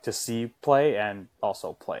 like to see play and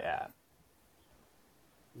also play at.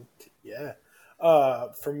 Yeah.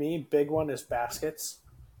 For me, big one is baskets.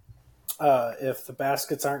 If the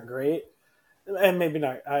baskets aren't great, and maybe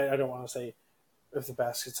not, I don't want to say if the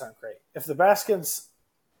baskets aren't great. If the baskets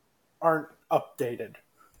aren't updated,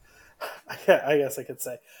 I guess I could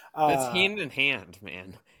say. That's hand in hand,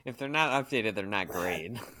 man. If they're not updated, they're not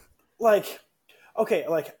great. Like, okay,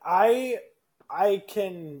 like I'm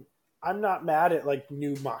not mad at like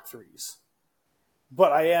new Mach 3s,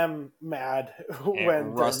 but I am mad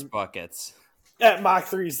when rust buckets at Mach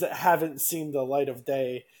 3s that haven't seen the light of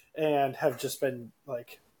day and have just been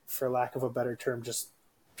like, for lack of a better term, just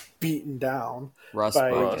beaten down by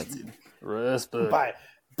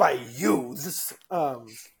youths.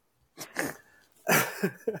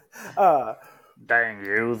 Dang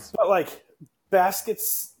youths. But like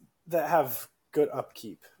baskets that have good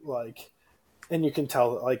upkeep, like, and you can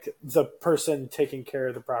tell like the person taking care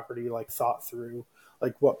of the property like thought through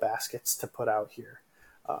like what baskets to put out here.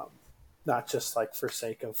 Not just like for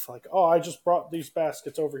sake of like, oh, I just brought these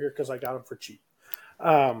baskets over here because I got them for cheap.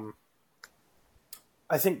 I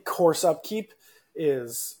think course upkeep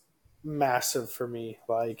is massive for me.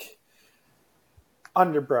 Like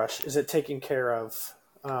underbrush, is it taken care of?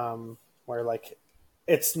 Where like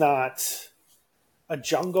it's not a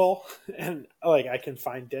jungle and like I can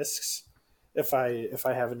find discs if I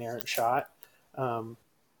have an errant shot.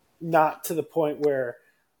 Not to the point where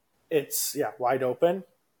it's wide open,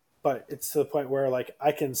 but it's to the point where like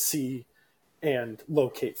I can see and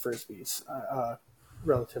locate frisbees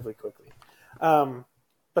relatively quickly.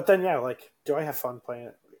 But then like, do I have fun playing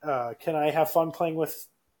it? Can I have fun playing with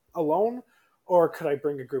alone, or could I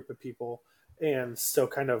bring a group of people and still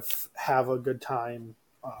kind of have a good time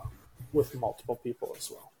with multiple people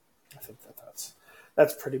as well? I think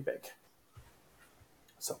that's pretty big.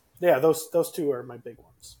 So yeah, those two are my big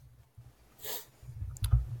ones.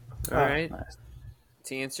 All right. Nice.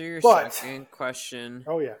 To answer your But- second question,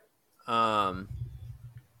 Oh yeah,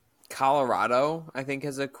 Colorado, I think,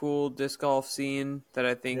 has a cool disc golf scene that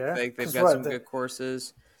I think Yeah? they've 'Cause got what, some good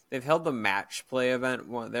courses. They've held the match play event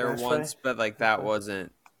there Match once, play? but like that Okay.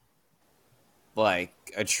 wasn't like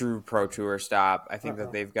a true pro tour stop. I think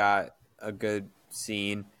that they've got a good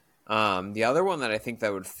scene. The other one that I think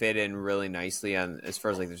that would fit in really nicely on as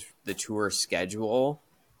far as like the tour schedule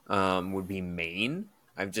would be Maine.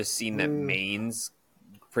 I've just seen that Maine's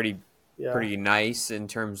pretty nice in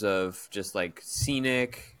terms of just like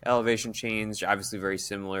scenic elevation change. Obviously, very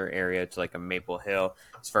similar area to like a Maple Hill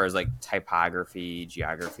as far as like typography,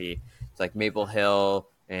 geography. It's like Maple Hill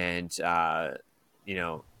and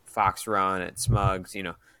Fox Run at Smugs.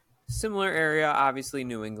 Similar area, obviously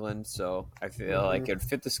New England. So I feel like it would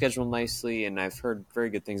fit the schedule nicely, and I've heard very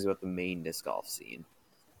good things about the Maine disc golf scene.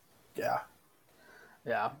 yeah.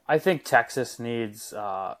 Yeah, I think Texas needs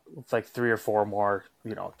like 3 or 4 more,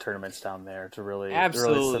 tournaments down there to really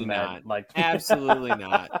Absolutely cement. not. Absolutely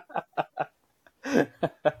not.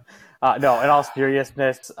 No, in all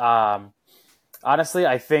seriousness, honestly,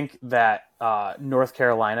 I think that North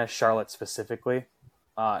Carolina, Charlotte specifically,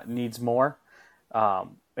 needs more.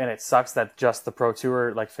 And it sucks that just the Pro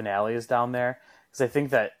Tour like finale is down there, because I think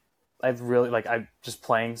that I'm just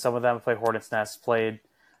playing some of them. I played Hornets Nest, played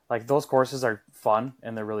like those courses are fun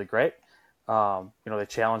and they're really great. They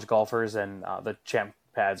challenge golfers, and the champ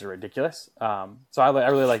pads are ridiculous. So I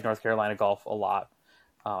really like North Carolina golf a lot.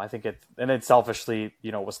 I think and then selfishly,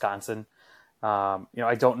 Wisconsin.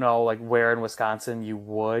 I don't know like where in Wisconsin you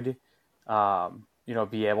would,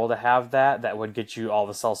 be able to have that would get you all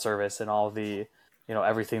the cell service and all the,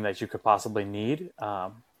 everything that you could possibly need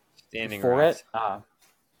Standing for Rocks. it.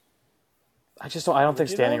 I don't think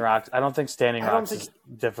Standing Rocks. I don't think Standing Rocks is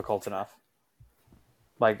difficult enough.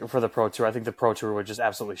 Like for the Pro Tour, I think the Pro Tour would just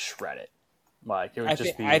absolutely shred it. Like it would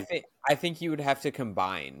I think you would have to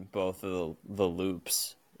combine both of the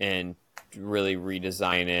loops and really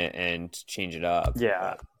redesign it and change it up.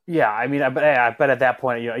 Yeah, yeah. I mean, but at that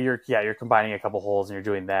point, you're combining a couple holes and you're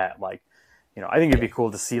doing that. Like, I think it'd be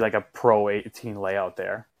cool to see like a Pro 18 layout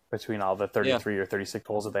there between all the 33 or 36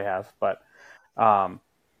 holes that they have. But the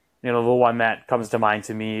one that comes to mind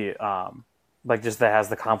to me, like just that has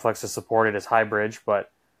the complex to support it is High Bridge,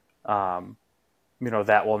 but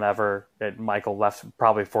that will never. Michael left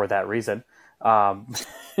probably for that reason.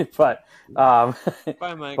 But Bye,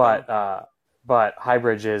 Michael. but High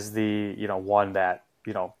Bridge is the one that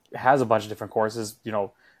has a bunch of different courses.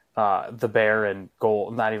 The Bear and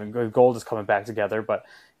Gold, not even Gold is coming back together, but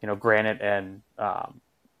Granite and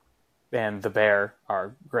the Bear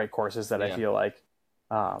are great courses that I feel like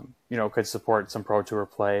could support some Pro Tour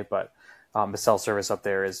play, but the cell service up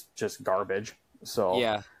there is just garbage. So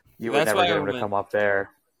you would never get them to come up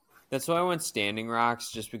there. That's why I went Standing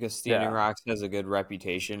Rocks, just because Standing Rocks has a good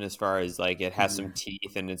reputation as far as like it has some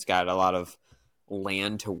teeth and it's got a lot of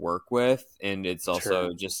land to work with, and it's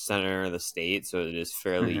also just center of the state, so it is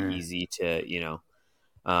fairly easy to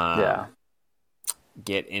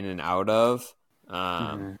get in and out of.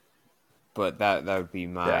 But that would be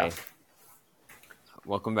my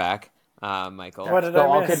welcome back, Michael. What did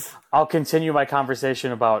I miss? I'll continue my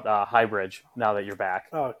conversation about High Bridge now that you're back.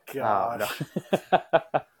 Oh god.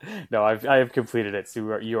 No, I have completed it,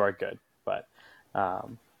 so you are good. But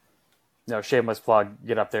shameless plug.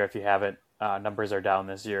 Get up there if you haven't. Numbers are down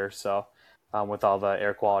this year, so with all the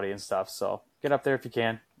air quality and stuff. So get up there if you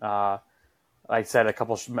can. Like I said a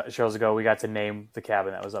couple shows ago, we got to name the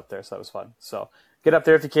cabin that was up there, so that was fun. So get up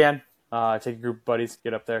there if you can. Take a group of buddies.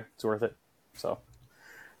 Get up there. It's worth it. So.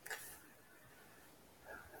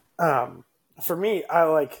 For me, I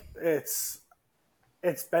like it's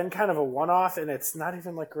it's been kind of a one-off, and it's not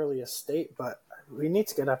even like really a state, but we need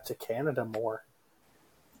to get up to Canada more.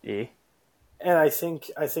 Yeah. And I think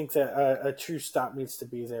that a true stop needs to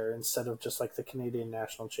be there instead of just like the Canadian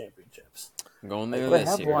National Championships. I'm going there They this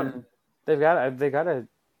have year. one. They got a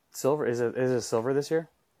silver. Is it silver this year?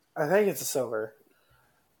 I think it's a silver,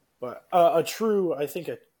 but a true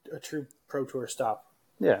Pro Tour stop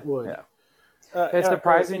would. Yeah. It's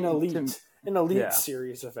surprising. An elite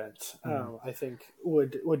series event, I think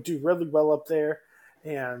would do really well up there,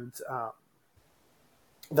 and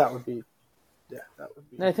that would be. Yeah, that would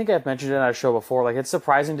be. And I think I've mentioned it on our show before. Like, it's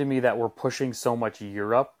surprising to me that we're pushing so much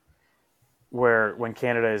Europe, when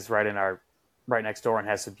Canada is right next door and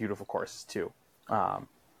has some beautiful courses too.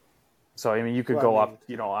 So I mean, you could go up,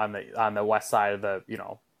 on the west side of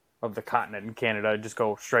the continent in Canada, just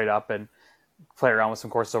go straight up and play around with some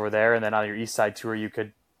courses over there, and then on your east side tour, you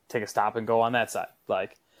could take a stop and go on that side.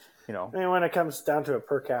 Like, I mean, when it comes down to a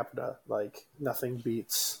per capita, like nothing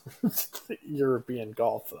beats European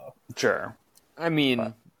golf, though. Sure. I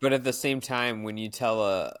mean, but at the same time, when you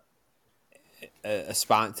tell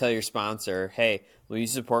tell your sponsor, hey, will you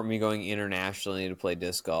support me going internationally to play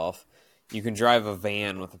disc golf? You can drive a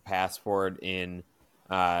van with a passport to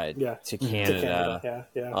Canada.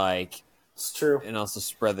 Yeah. Like, it's true. And also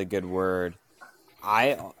spread the good word.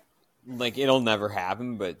 It'll never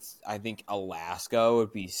happen, but I think Alaska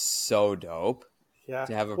would be so dope. Yeah.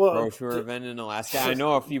 To have a Pro Tour event in Alaska. I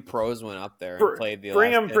know a few pros went up there and played the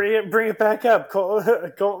Alaska. Bring it back up.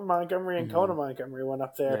 Colton Montgomery and Conan Montgomery went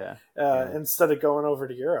up there instead of going over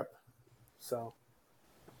to Europe. So,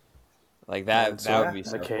 like that would be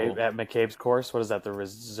so cool. At McCabe's course. What is that? The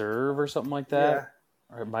Reserve or something like that?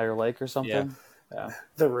 Yeah. Or Meyer Lake or something? Yeah.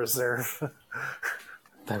 The Reserve.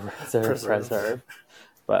 The Reserve.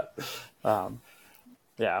 But,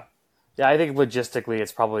 yeah, I think logistically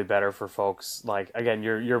it's probably better for folks. Like, again,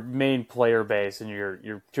 your main player base and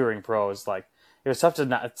your touring pros. Like, it was tough to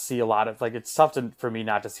not see a lot of, like, it's tough for me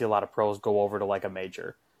not to see a lot of pros go over to like a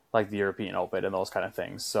major, like the European Open and those kind of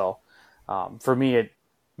things. So, for me, it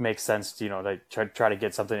makes sense to, to try to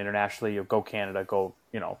get something internationally. You go Canada, go,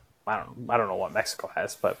 I don't know what Mexico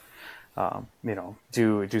has, but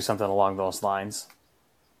do something along those lines.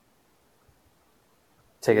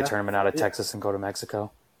 Take a tournament out of Texas and go to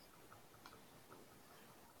Mexico.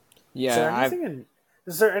 Yeah.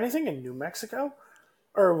 Is there anything in New Mexico?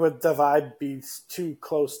 Or would the vibe be too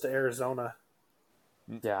close to Arizona?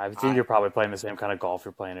 Yeah, I think you're probably playing the same kind of golf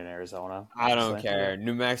you're playing in Arizona. I don't care.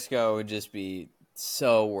 New Mexico would just be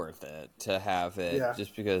so worth it to have it,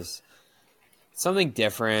 just because something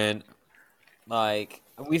different. Like,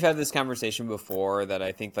 we've had this conversation before that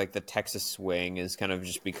I think like the Texas swing has kind of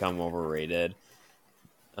just become overrated.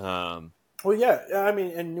 Well, yeah, I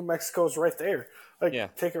mean, and New Mexico's right there. Like,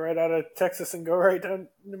 take it right out of Texas and go right down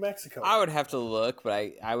New Mexico. I would have to look,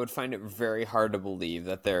 but I would find it very hard to believe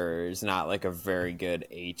that there's not like a very good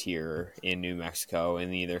A tier in New Mexico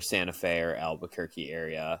in either Santa Fe or Albuquerque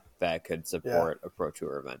area that could support a Pro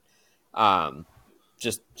Tour event.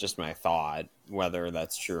 Just my thought, whether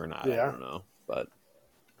that's true or not, I don't know. But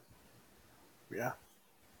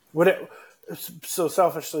would it? So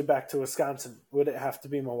selfishly, back to Wisconsin, would it have to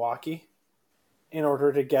be Milwaukee in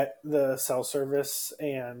order to get the cell service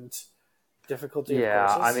and difficulty? Yeah,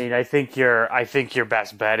 of courses? I mean, I think your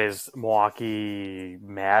best bet is Milwaukee,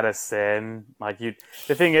 Madison. Like,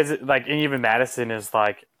 the thing is, like, and even Madison is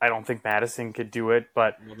like, I don't think Madison could do it,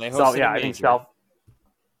 but I think South.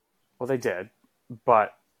 Well, they did,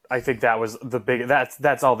 but I think that was the big.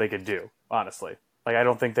 That's all they could do, honestly. Like, I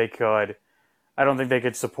don't think they could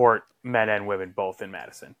support men and women both in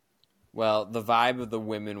Madison. Well, the vibe of the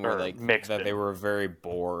women were like that they were very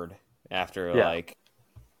bored after like.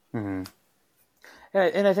 Mm-hmm.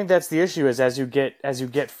 And I think that's the issue is as you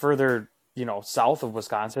get further, south of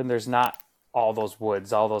Wisconsin, there's not all those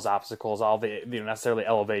woods, all those obstacles, all the necessarily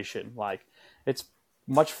elevation. Like, it's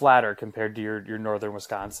much flatter compared to your northern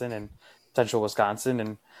Wisconsin and central Wisconsin,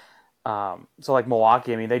 and so like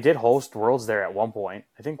Milwaukee. I mean, they did host Worlds there at one point.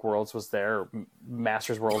 I think Worlds was there, or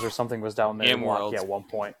Masters Worlds or something was down there in Milwaukee at one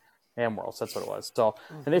point. And Worlds, that's what it was. So,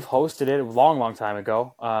 and they've hosted it a long time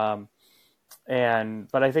ago.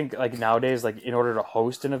 But I think like nowadays, like in order to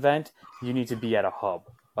host an event, you need to be at a hub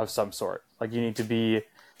of some sort. Like you need to be,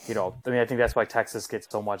 I think that's why Texas gets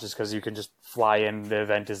so much is because you can just fly in. The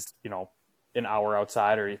event is, an hour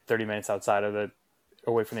outside or 30 minutes outside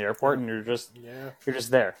away from the airport, and you're just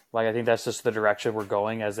there. Like, I think that's just the direction we're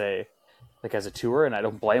going as a tour, and I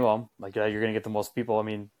don't blame them. Like, you're going to get the most people. I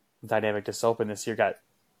mean, Dynamic Disc Open this year got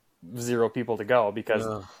 0 people to go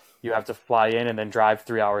because you have to fly in and then drive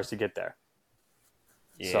 3 hours to get there.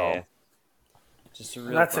 Yeah. So, Just a And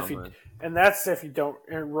real that's bummer. that's if you don't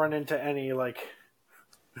run into any like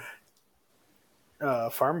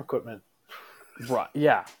farm equipment. Right.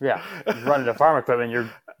 Yeah. You run into farm equipment, you're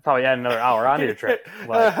probably adding another hour onto your trip.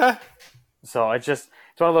 Like, so it's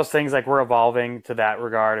one of those things. Like, we're evolving to that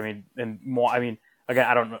regard. I mean, and more. I mean, again,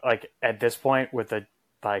 I don't like at this point with the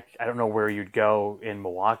I don't know where you'd go in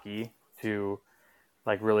Milwaukee to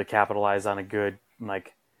like really capitalize on a good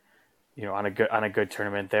on a good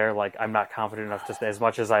tournament there. Like, I'm not confident enough to, as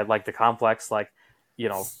much as I like the complex. Like,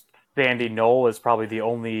 Sandy Knoll is probably the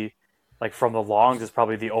only. Like, from the longs is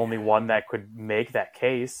probably the only one that could make that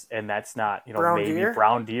case, and that's not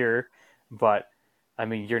brown deer, but I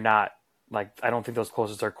mean, you're not like, I don't think those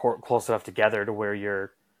closest are close enough together to where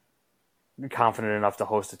you're confident enough to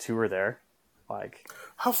host a tour there. Like,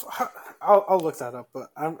 I'll look that up,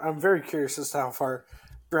 but I'm very curious as to how far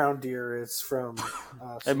brown deer is from.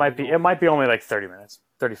 it might be only like 30 minutes,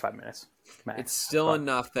 35 minutes. Max. It's still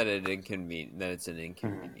enough that it's an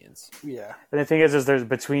inconvenience. Yeah. And the thing is there's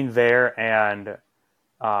between there and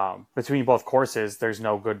between both courses, there's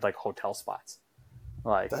no good like hotel spots.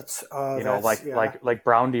 Like, that's like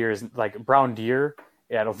brown deer is like brown deer.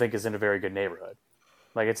 Yeah, I don't think is in a very good neighborhood.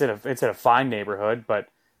 Like, it's in a fine neighborhood, but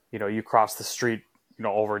you cross the street,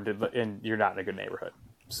 over and you're not in a good neighborhood.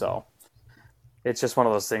 So it's just one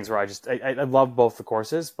of those things where I love both the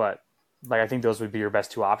courses, but like, I think those would be your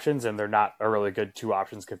best two options, and they're not a really good two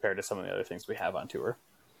options compared to some of the other things we have on tour.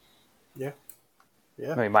 Yeah.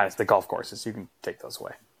 Yeah. I mean, minus the golf courses. You can take those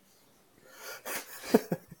away.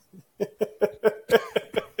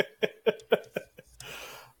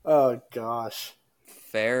 Oh, gosh.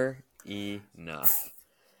 Fair enough.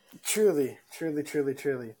 Truly.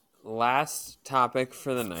 Last topic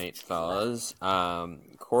for the night, fellas.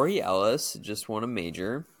 Corey Ellis just won a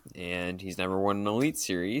major, and he's never won an Elite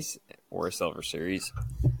Series or a Silver Series.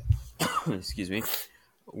 Excuse me.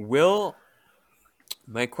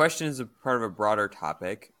 My question is a part of a broader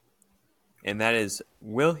topic, and that is,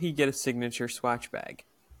 will he get a signature swatch bag?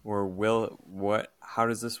 Or how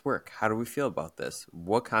does this work? How do we feel about this?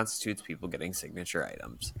 What constitutes people getting signature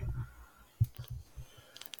items?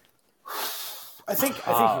 I think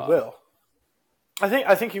he will.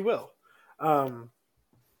 I think he will. And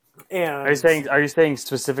Are you saying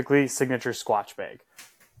specifically signature swatch bag?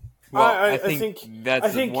 Well, I think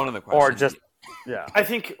that's one of the questions. Or just I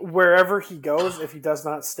think wherever he goes, if he does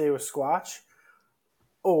not stay with Squatch,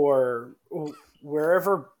 or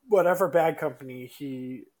whatever bag company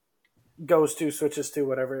he goes to, switches to,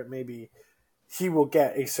 whatever it may be, he will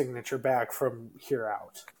get a signature bag from here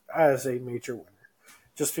out as a major winner.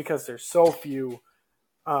 Just because there's so few,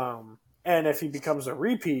 and if he becomes a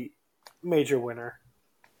repeat major winner,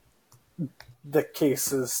 the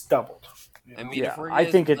case is doubled. I mean, I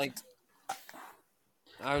think it's like.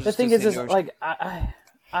 The thing is like,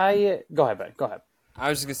 I go ahead, Ben. Go ahead. I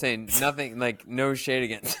was just gonna say nothing, like, no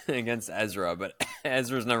shade against Ezra, but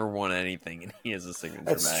Ezra's never won anything, and he has a signature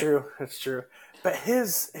bag. That's true. But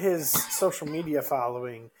his social media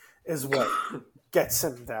following is what gets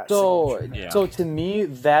him that. So to me,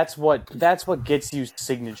 that's what gets you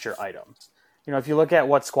signature items. If you look at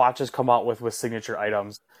what Squatch has come out with signature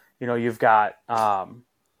items, you've got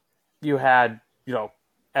you had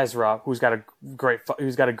Ezra, who's got a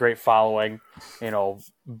great following,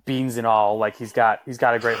 beans and all, like he's got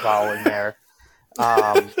a great following there.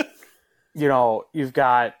 You've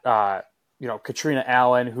got Katrina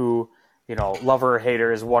Allen, who, love her or hate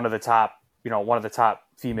her, is one of the top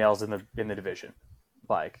females in the division.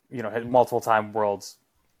 Like, had multiple time worlds,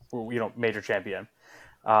 major champion.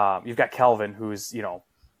 You've got Kelvin, who's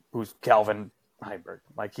Kelvin Heinberg,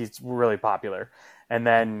 like he's really popular, and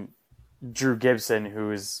then Drew Gibson,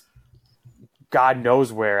 who's God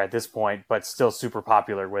knows where at this point, but still super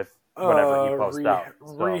popular with whatever he posts out.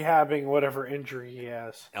 So, rehabbing whatever injury he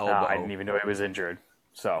has. I didn't even know he was injured.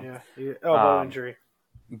 So elbow injury.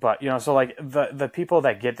 But so like the people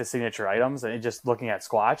that get the signature items, and just looking at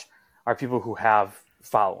Squatch, are people who have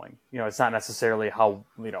following. It's not necessarily how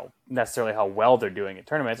well they're doing in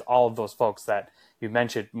tournaments. All of those folks that you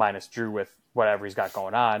mentioned, minus Drew with whatever he's got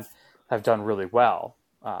going on, have done really well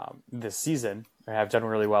this season. Or have done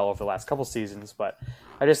really well over the last couple seasons. But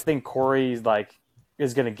I just think Corey is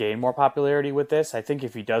going to gain more popularity with this. I think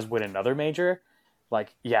if he does win another major,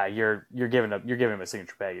 you're giving him a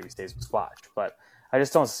signature bag if he stays with Squatch. But I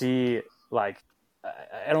just don't see I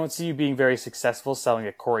don't see you being very successful selling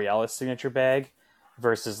a Corey Ellis signature bag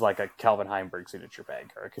versus like a Calvin Heinberg signature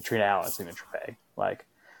bag or a Katrina Allen signature bag.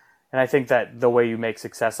 And I think that the way you make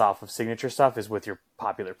success off of signature stuff is with your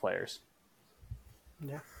popular players.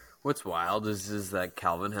 Yeah. What's wild is that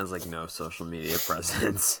Calvin has no social media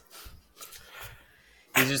presence.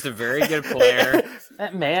 just a very good player.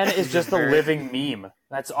 That man is just a living meme.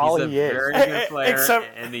 That's all he is. He's a very good player,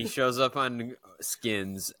 Except- and he shows up on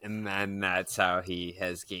skins, and then that's how he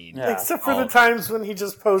has gained. Yeah. Except for the times when he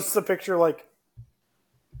just posts a picture like,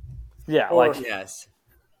 Yeah, Or- like Yes.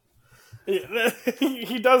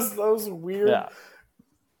 he does those weird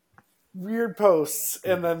posts,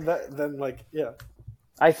 and then like, yeah.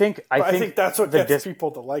 I think that's what the gets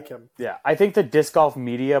people to like him. Yeah, I think the disc golf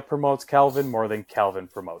media promotes Calvin more than Calvin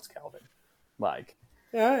promotes Calvin. Like,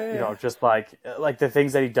 Yeah. you know, just like the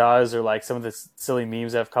things that he does, or like some of the silly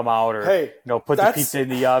memes that have come out, or Hey, you know, put the pizza in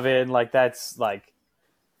the oven. Like that's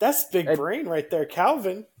big brain right there,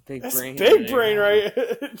 Calvin. Big That's brain. big brain, right?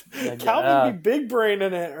 Yeah. Calvin be big brain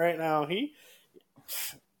in it right now. He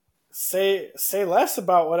say less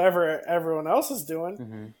about whatever everyone else is doing.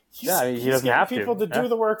 Mm-hmm. He's, Yeah, I mean, he he's doesn't getting have people to to. do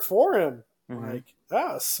the work for him. Mhm.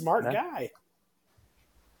 Like, smart guy.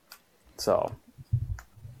 So,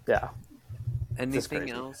 yeah. Anything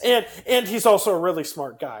crazy. else? And he's also a really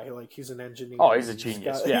smart guy. Like, he's an engineer. Oh, he's a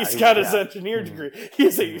genius. He's got his engineer degree.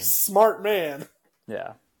 He's a smart man.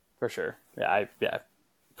 Yeah, for sure. Yeah,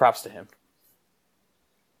 props to him.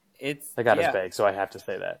 It's I got his bag, so I have to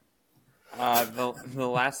say that. The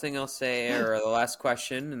last thing I'll say, or the last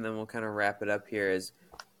question, and then we'll kind of wrap it up here,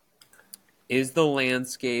 is the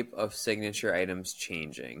landscape of signature items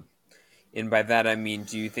changing? And by that I mean,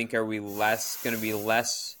 do you think are we going to be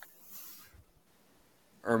less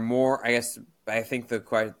or more? I guess I think to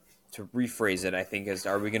rephrase it, I think is,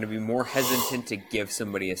 are we going to be more hesitant to give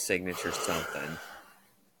somebody a signature something?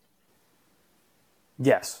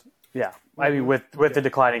 Yes. Yeah. I mean, with the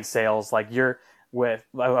declining sales, like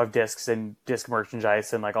of discs and disc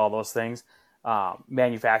merchandise and like all those things,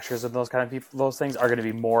 manufacturers of those kind of people, those things are going to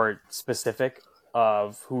be more specific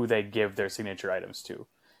of who they give their signature items to.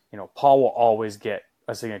 You know, Paul will always get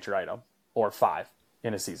a signature item or 5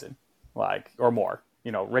 in a season, like, or more.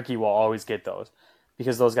 You know, Ricky will always get those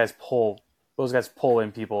because those guys pull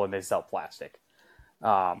in people and they sell plastic.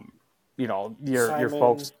 You know, your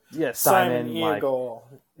folks, Simon, Eagle.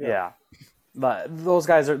 yeah. But those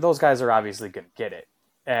guys are obviously going to get it,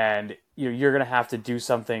 and you're going to have to do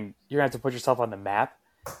something. You're going to have to put yourself on the map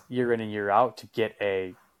year in and year out to get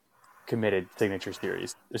a committed signature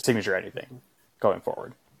series, or signature anything going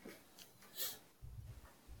forward,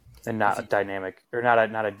 and not a dynamic, or not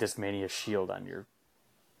a Discmania shield on your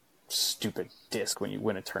stupid disc when you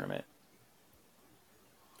win a tournament.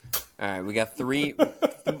 All right, we got 3.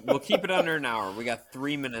 We'll keep it under an hour. We got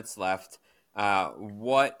 3 minutes left.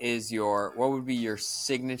 What would be your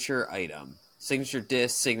signature item? Signature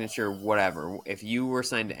disc, signature whatever. If you were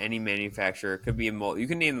signed to any manufacturer, it could be a mold. You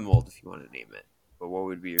can name the mold if you want to name it. But what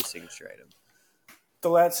would be your signature item? The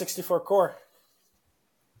Lat 64 core.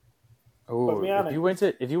 Oh, if you went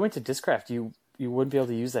to Discraft, you wouldn't be able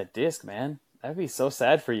to use that disc, man. That'd be so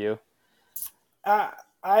sad for you. I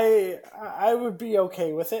would be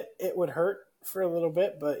okay with it. It would hurt for a little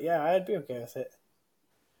bit, but yeah, I'd be okay with it.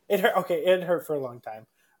 It hurt. Okay, it hurt for a long time.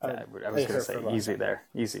 I was going to say easy there,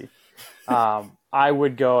 easy. I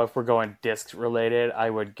would go, if we're going disc related, I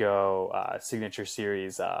would go Signature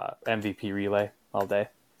Series MVP Relay all day.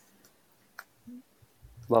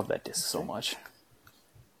 Love that disc so much.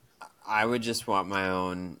 I would just want my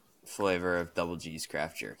own flavor of Double G's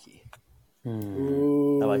Craft Jerky.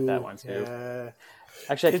 Ooh, I like that one too. Yeah.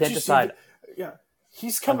 Actually, I can't decide.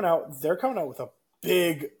 He's coming out. They're coming out with a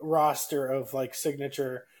big roster of like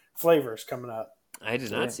signature flavors coming up. I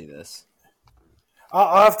did not see this.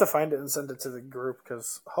 I'll have to find it and send it to the group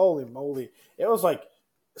because holy moly, it was like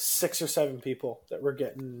 6 or 7 people that were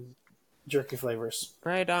getting jerky flavors.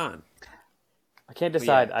 Right on. I can't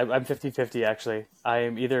decide. Yeah. I'm 50-50 actually. I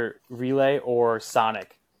am either Relay or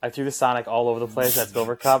Sonic. I threw the Sonic all over the place at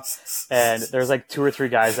Silver Cup, and there's like 2 or 3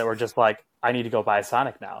 guys that were just like, I need to go buy a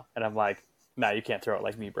Sonic now. And I'm like, nah, you can't throw it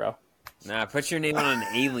like me, bro. Nah, put your name on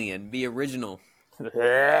an alien. Be original.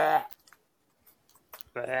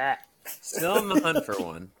 Still on the hunt for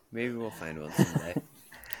one. Maybe we'll find one someday.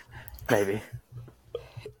 Maybe.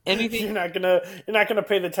 Anything? You're not gonna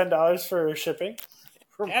pay the $10 for shipping?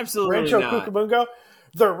 From Absolutely Rancho not. Cucamonga,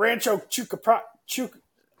 the Rancho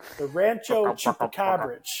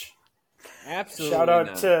Chupacabridge. Absolutely Shout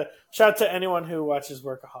out to anyone who watches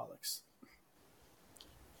Workaholics.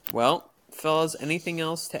 Well, fellas, anything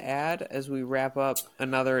else to add as we wrap up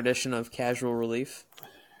another edition of Casual Relief?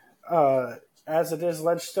 As it is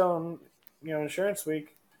Ledgestone, Insurance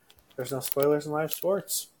Week, there's no spoilers in live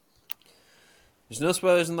sports. There's no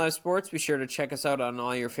spoilers in live sports. Be sure to check us out on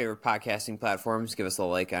all your favorite podcasting platforms. Give us a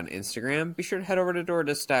like on Instagram. Be sure to head over to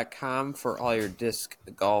DoorDisc.com for all your disc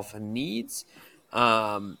golf needs.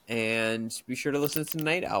 And be sure to listen to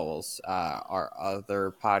Night Owls, our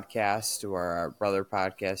other podcast, or our brother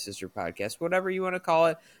podcast, sister podcast, whatever you want to call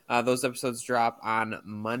it. Those episodes drop on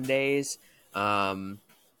Mondays.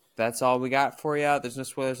 That's all we got for you. There's no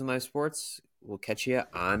spoilers in live sports. We'll catch you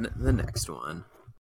on the next one.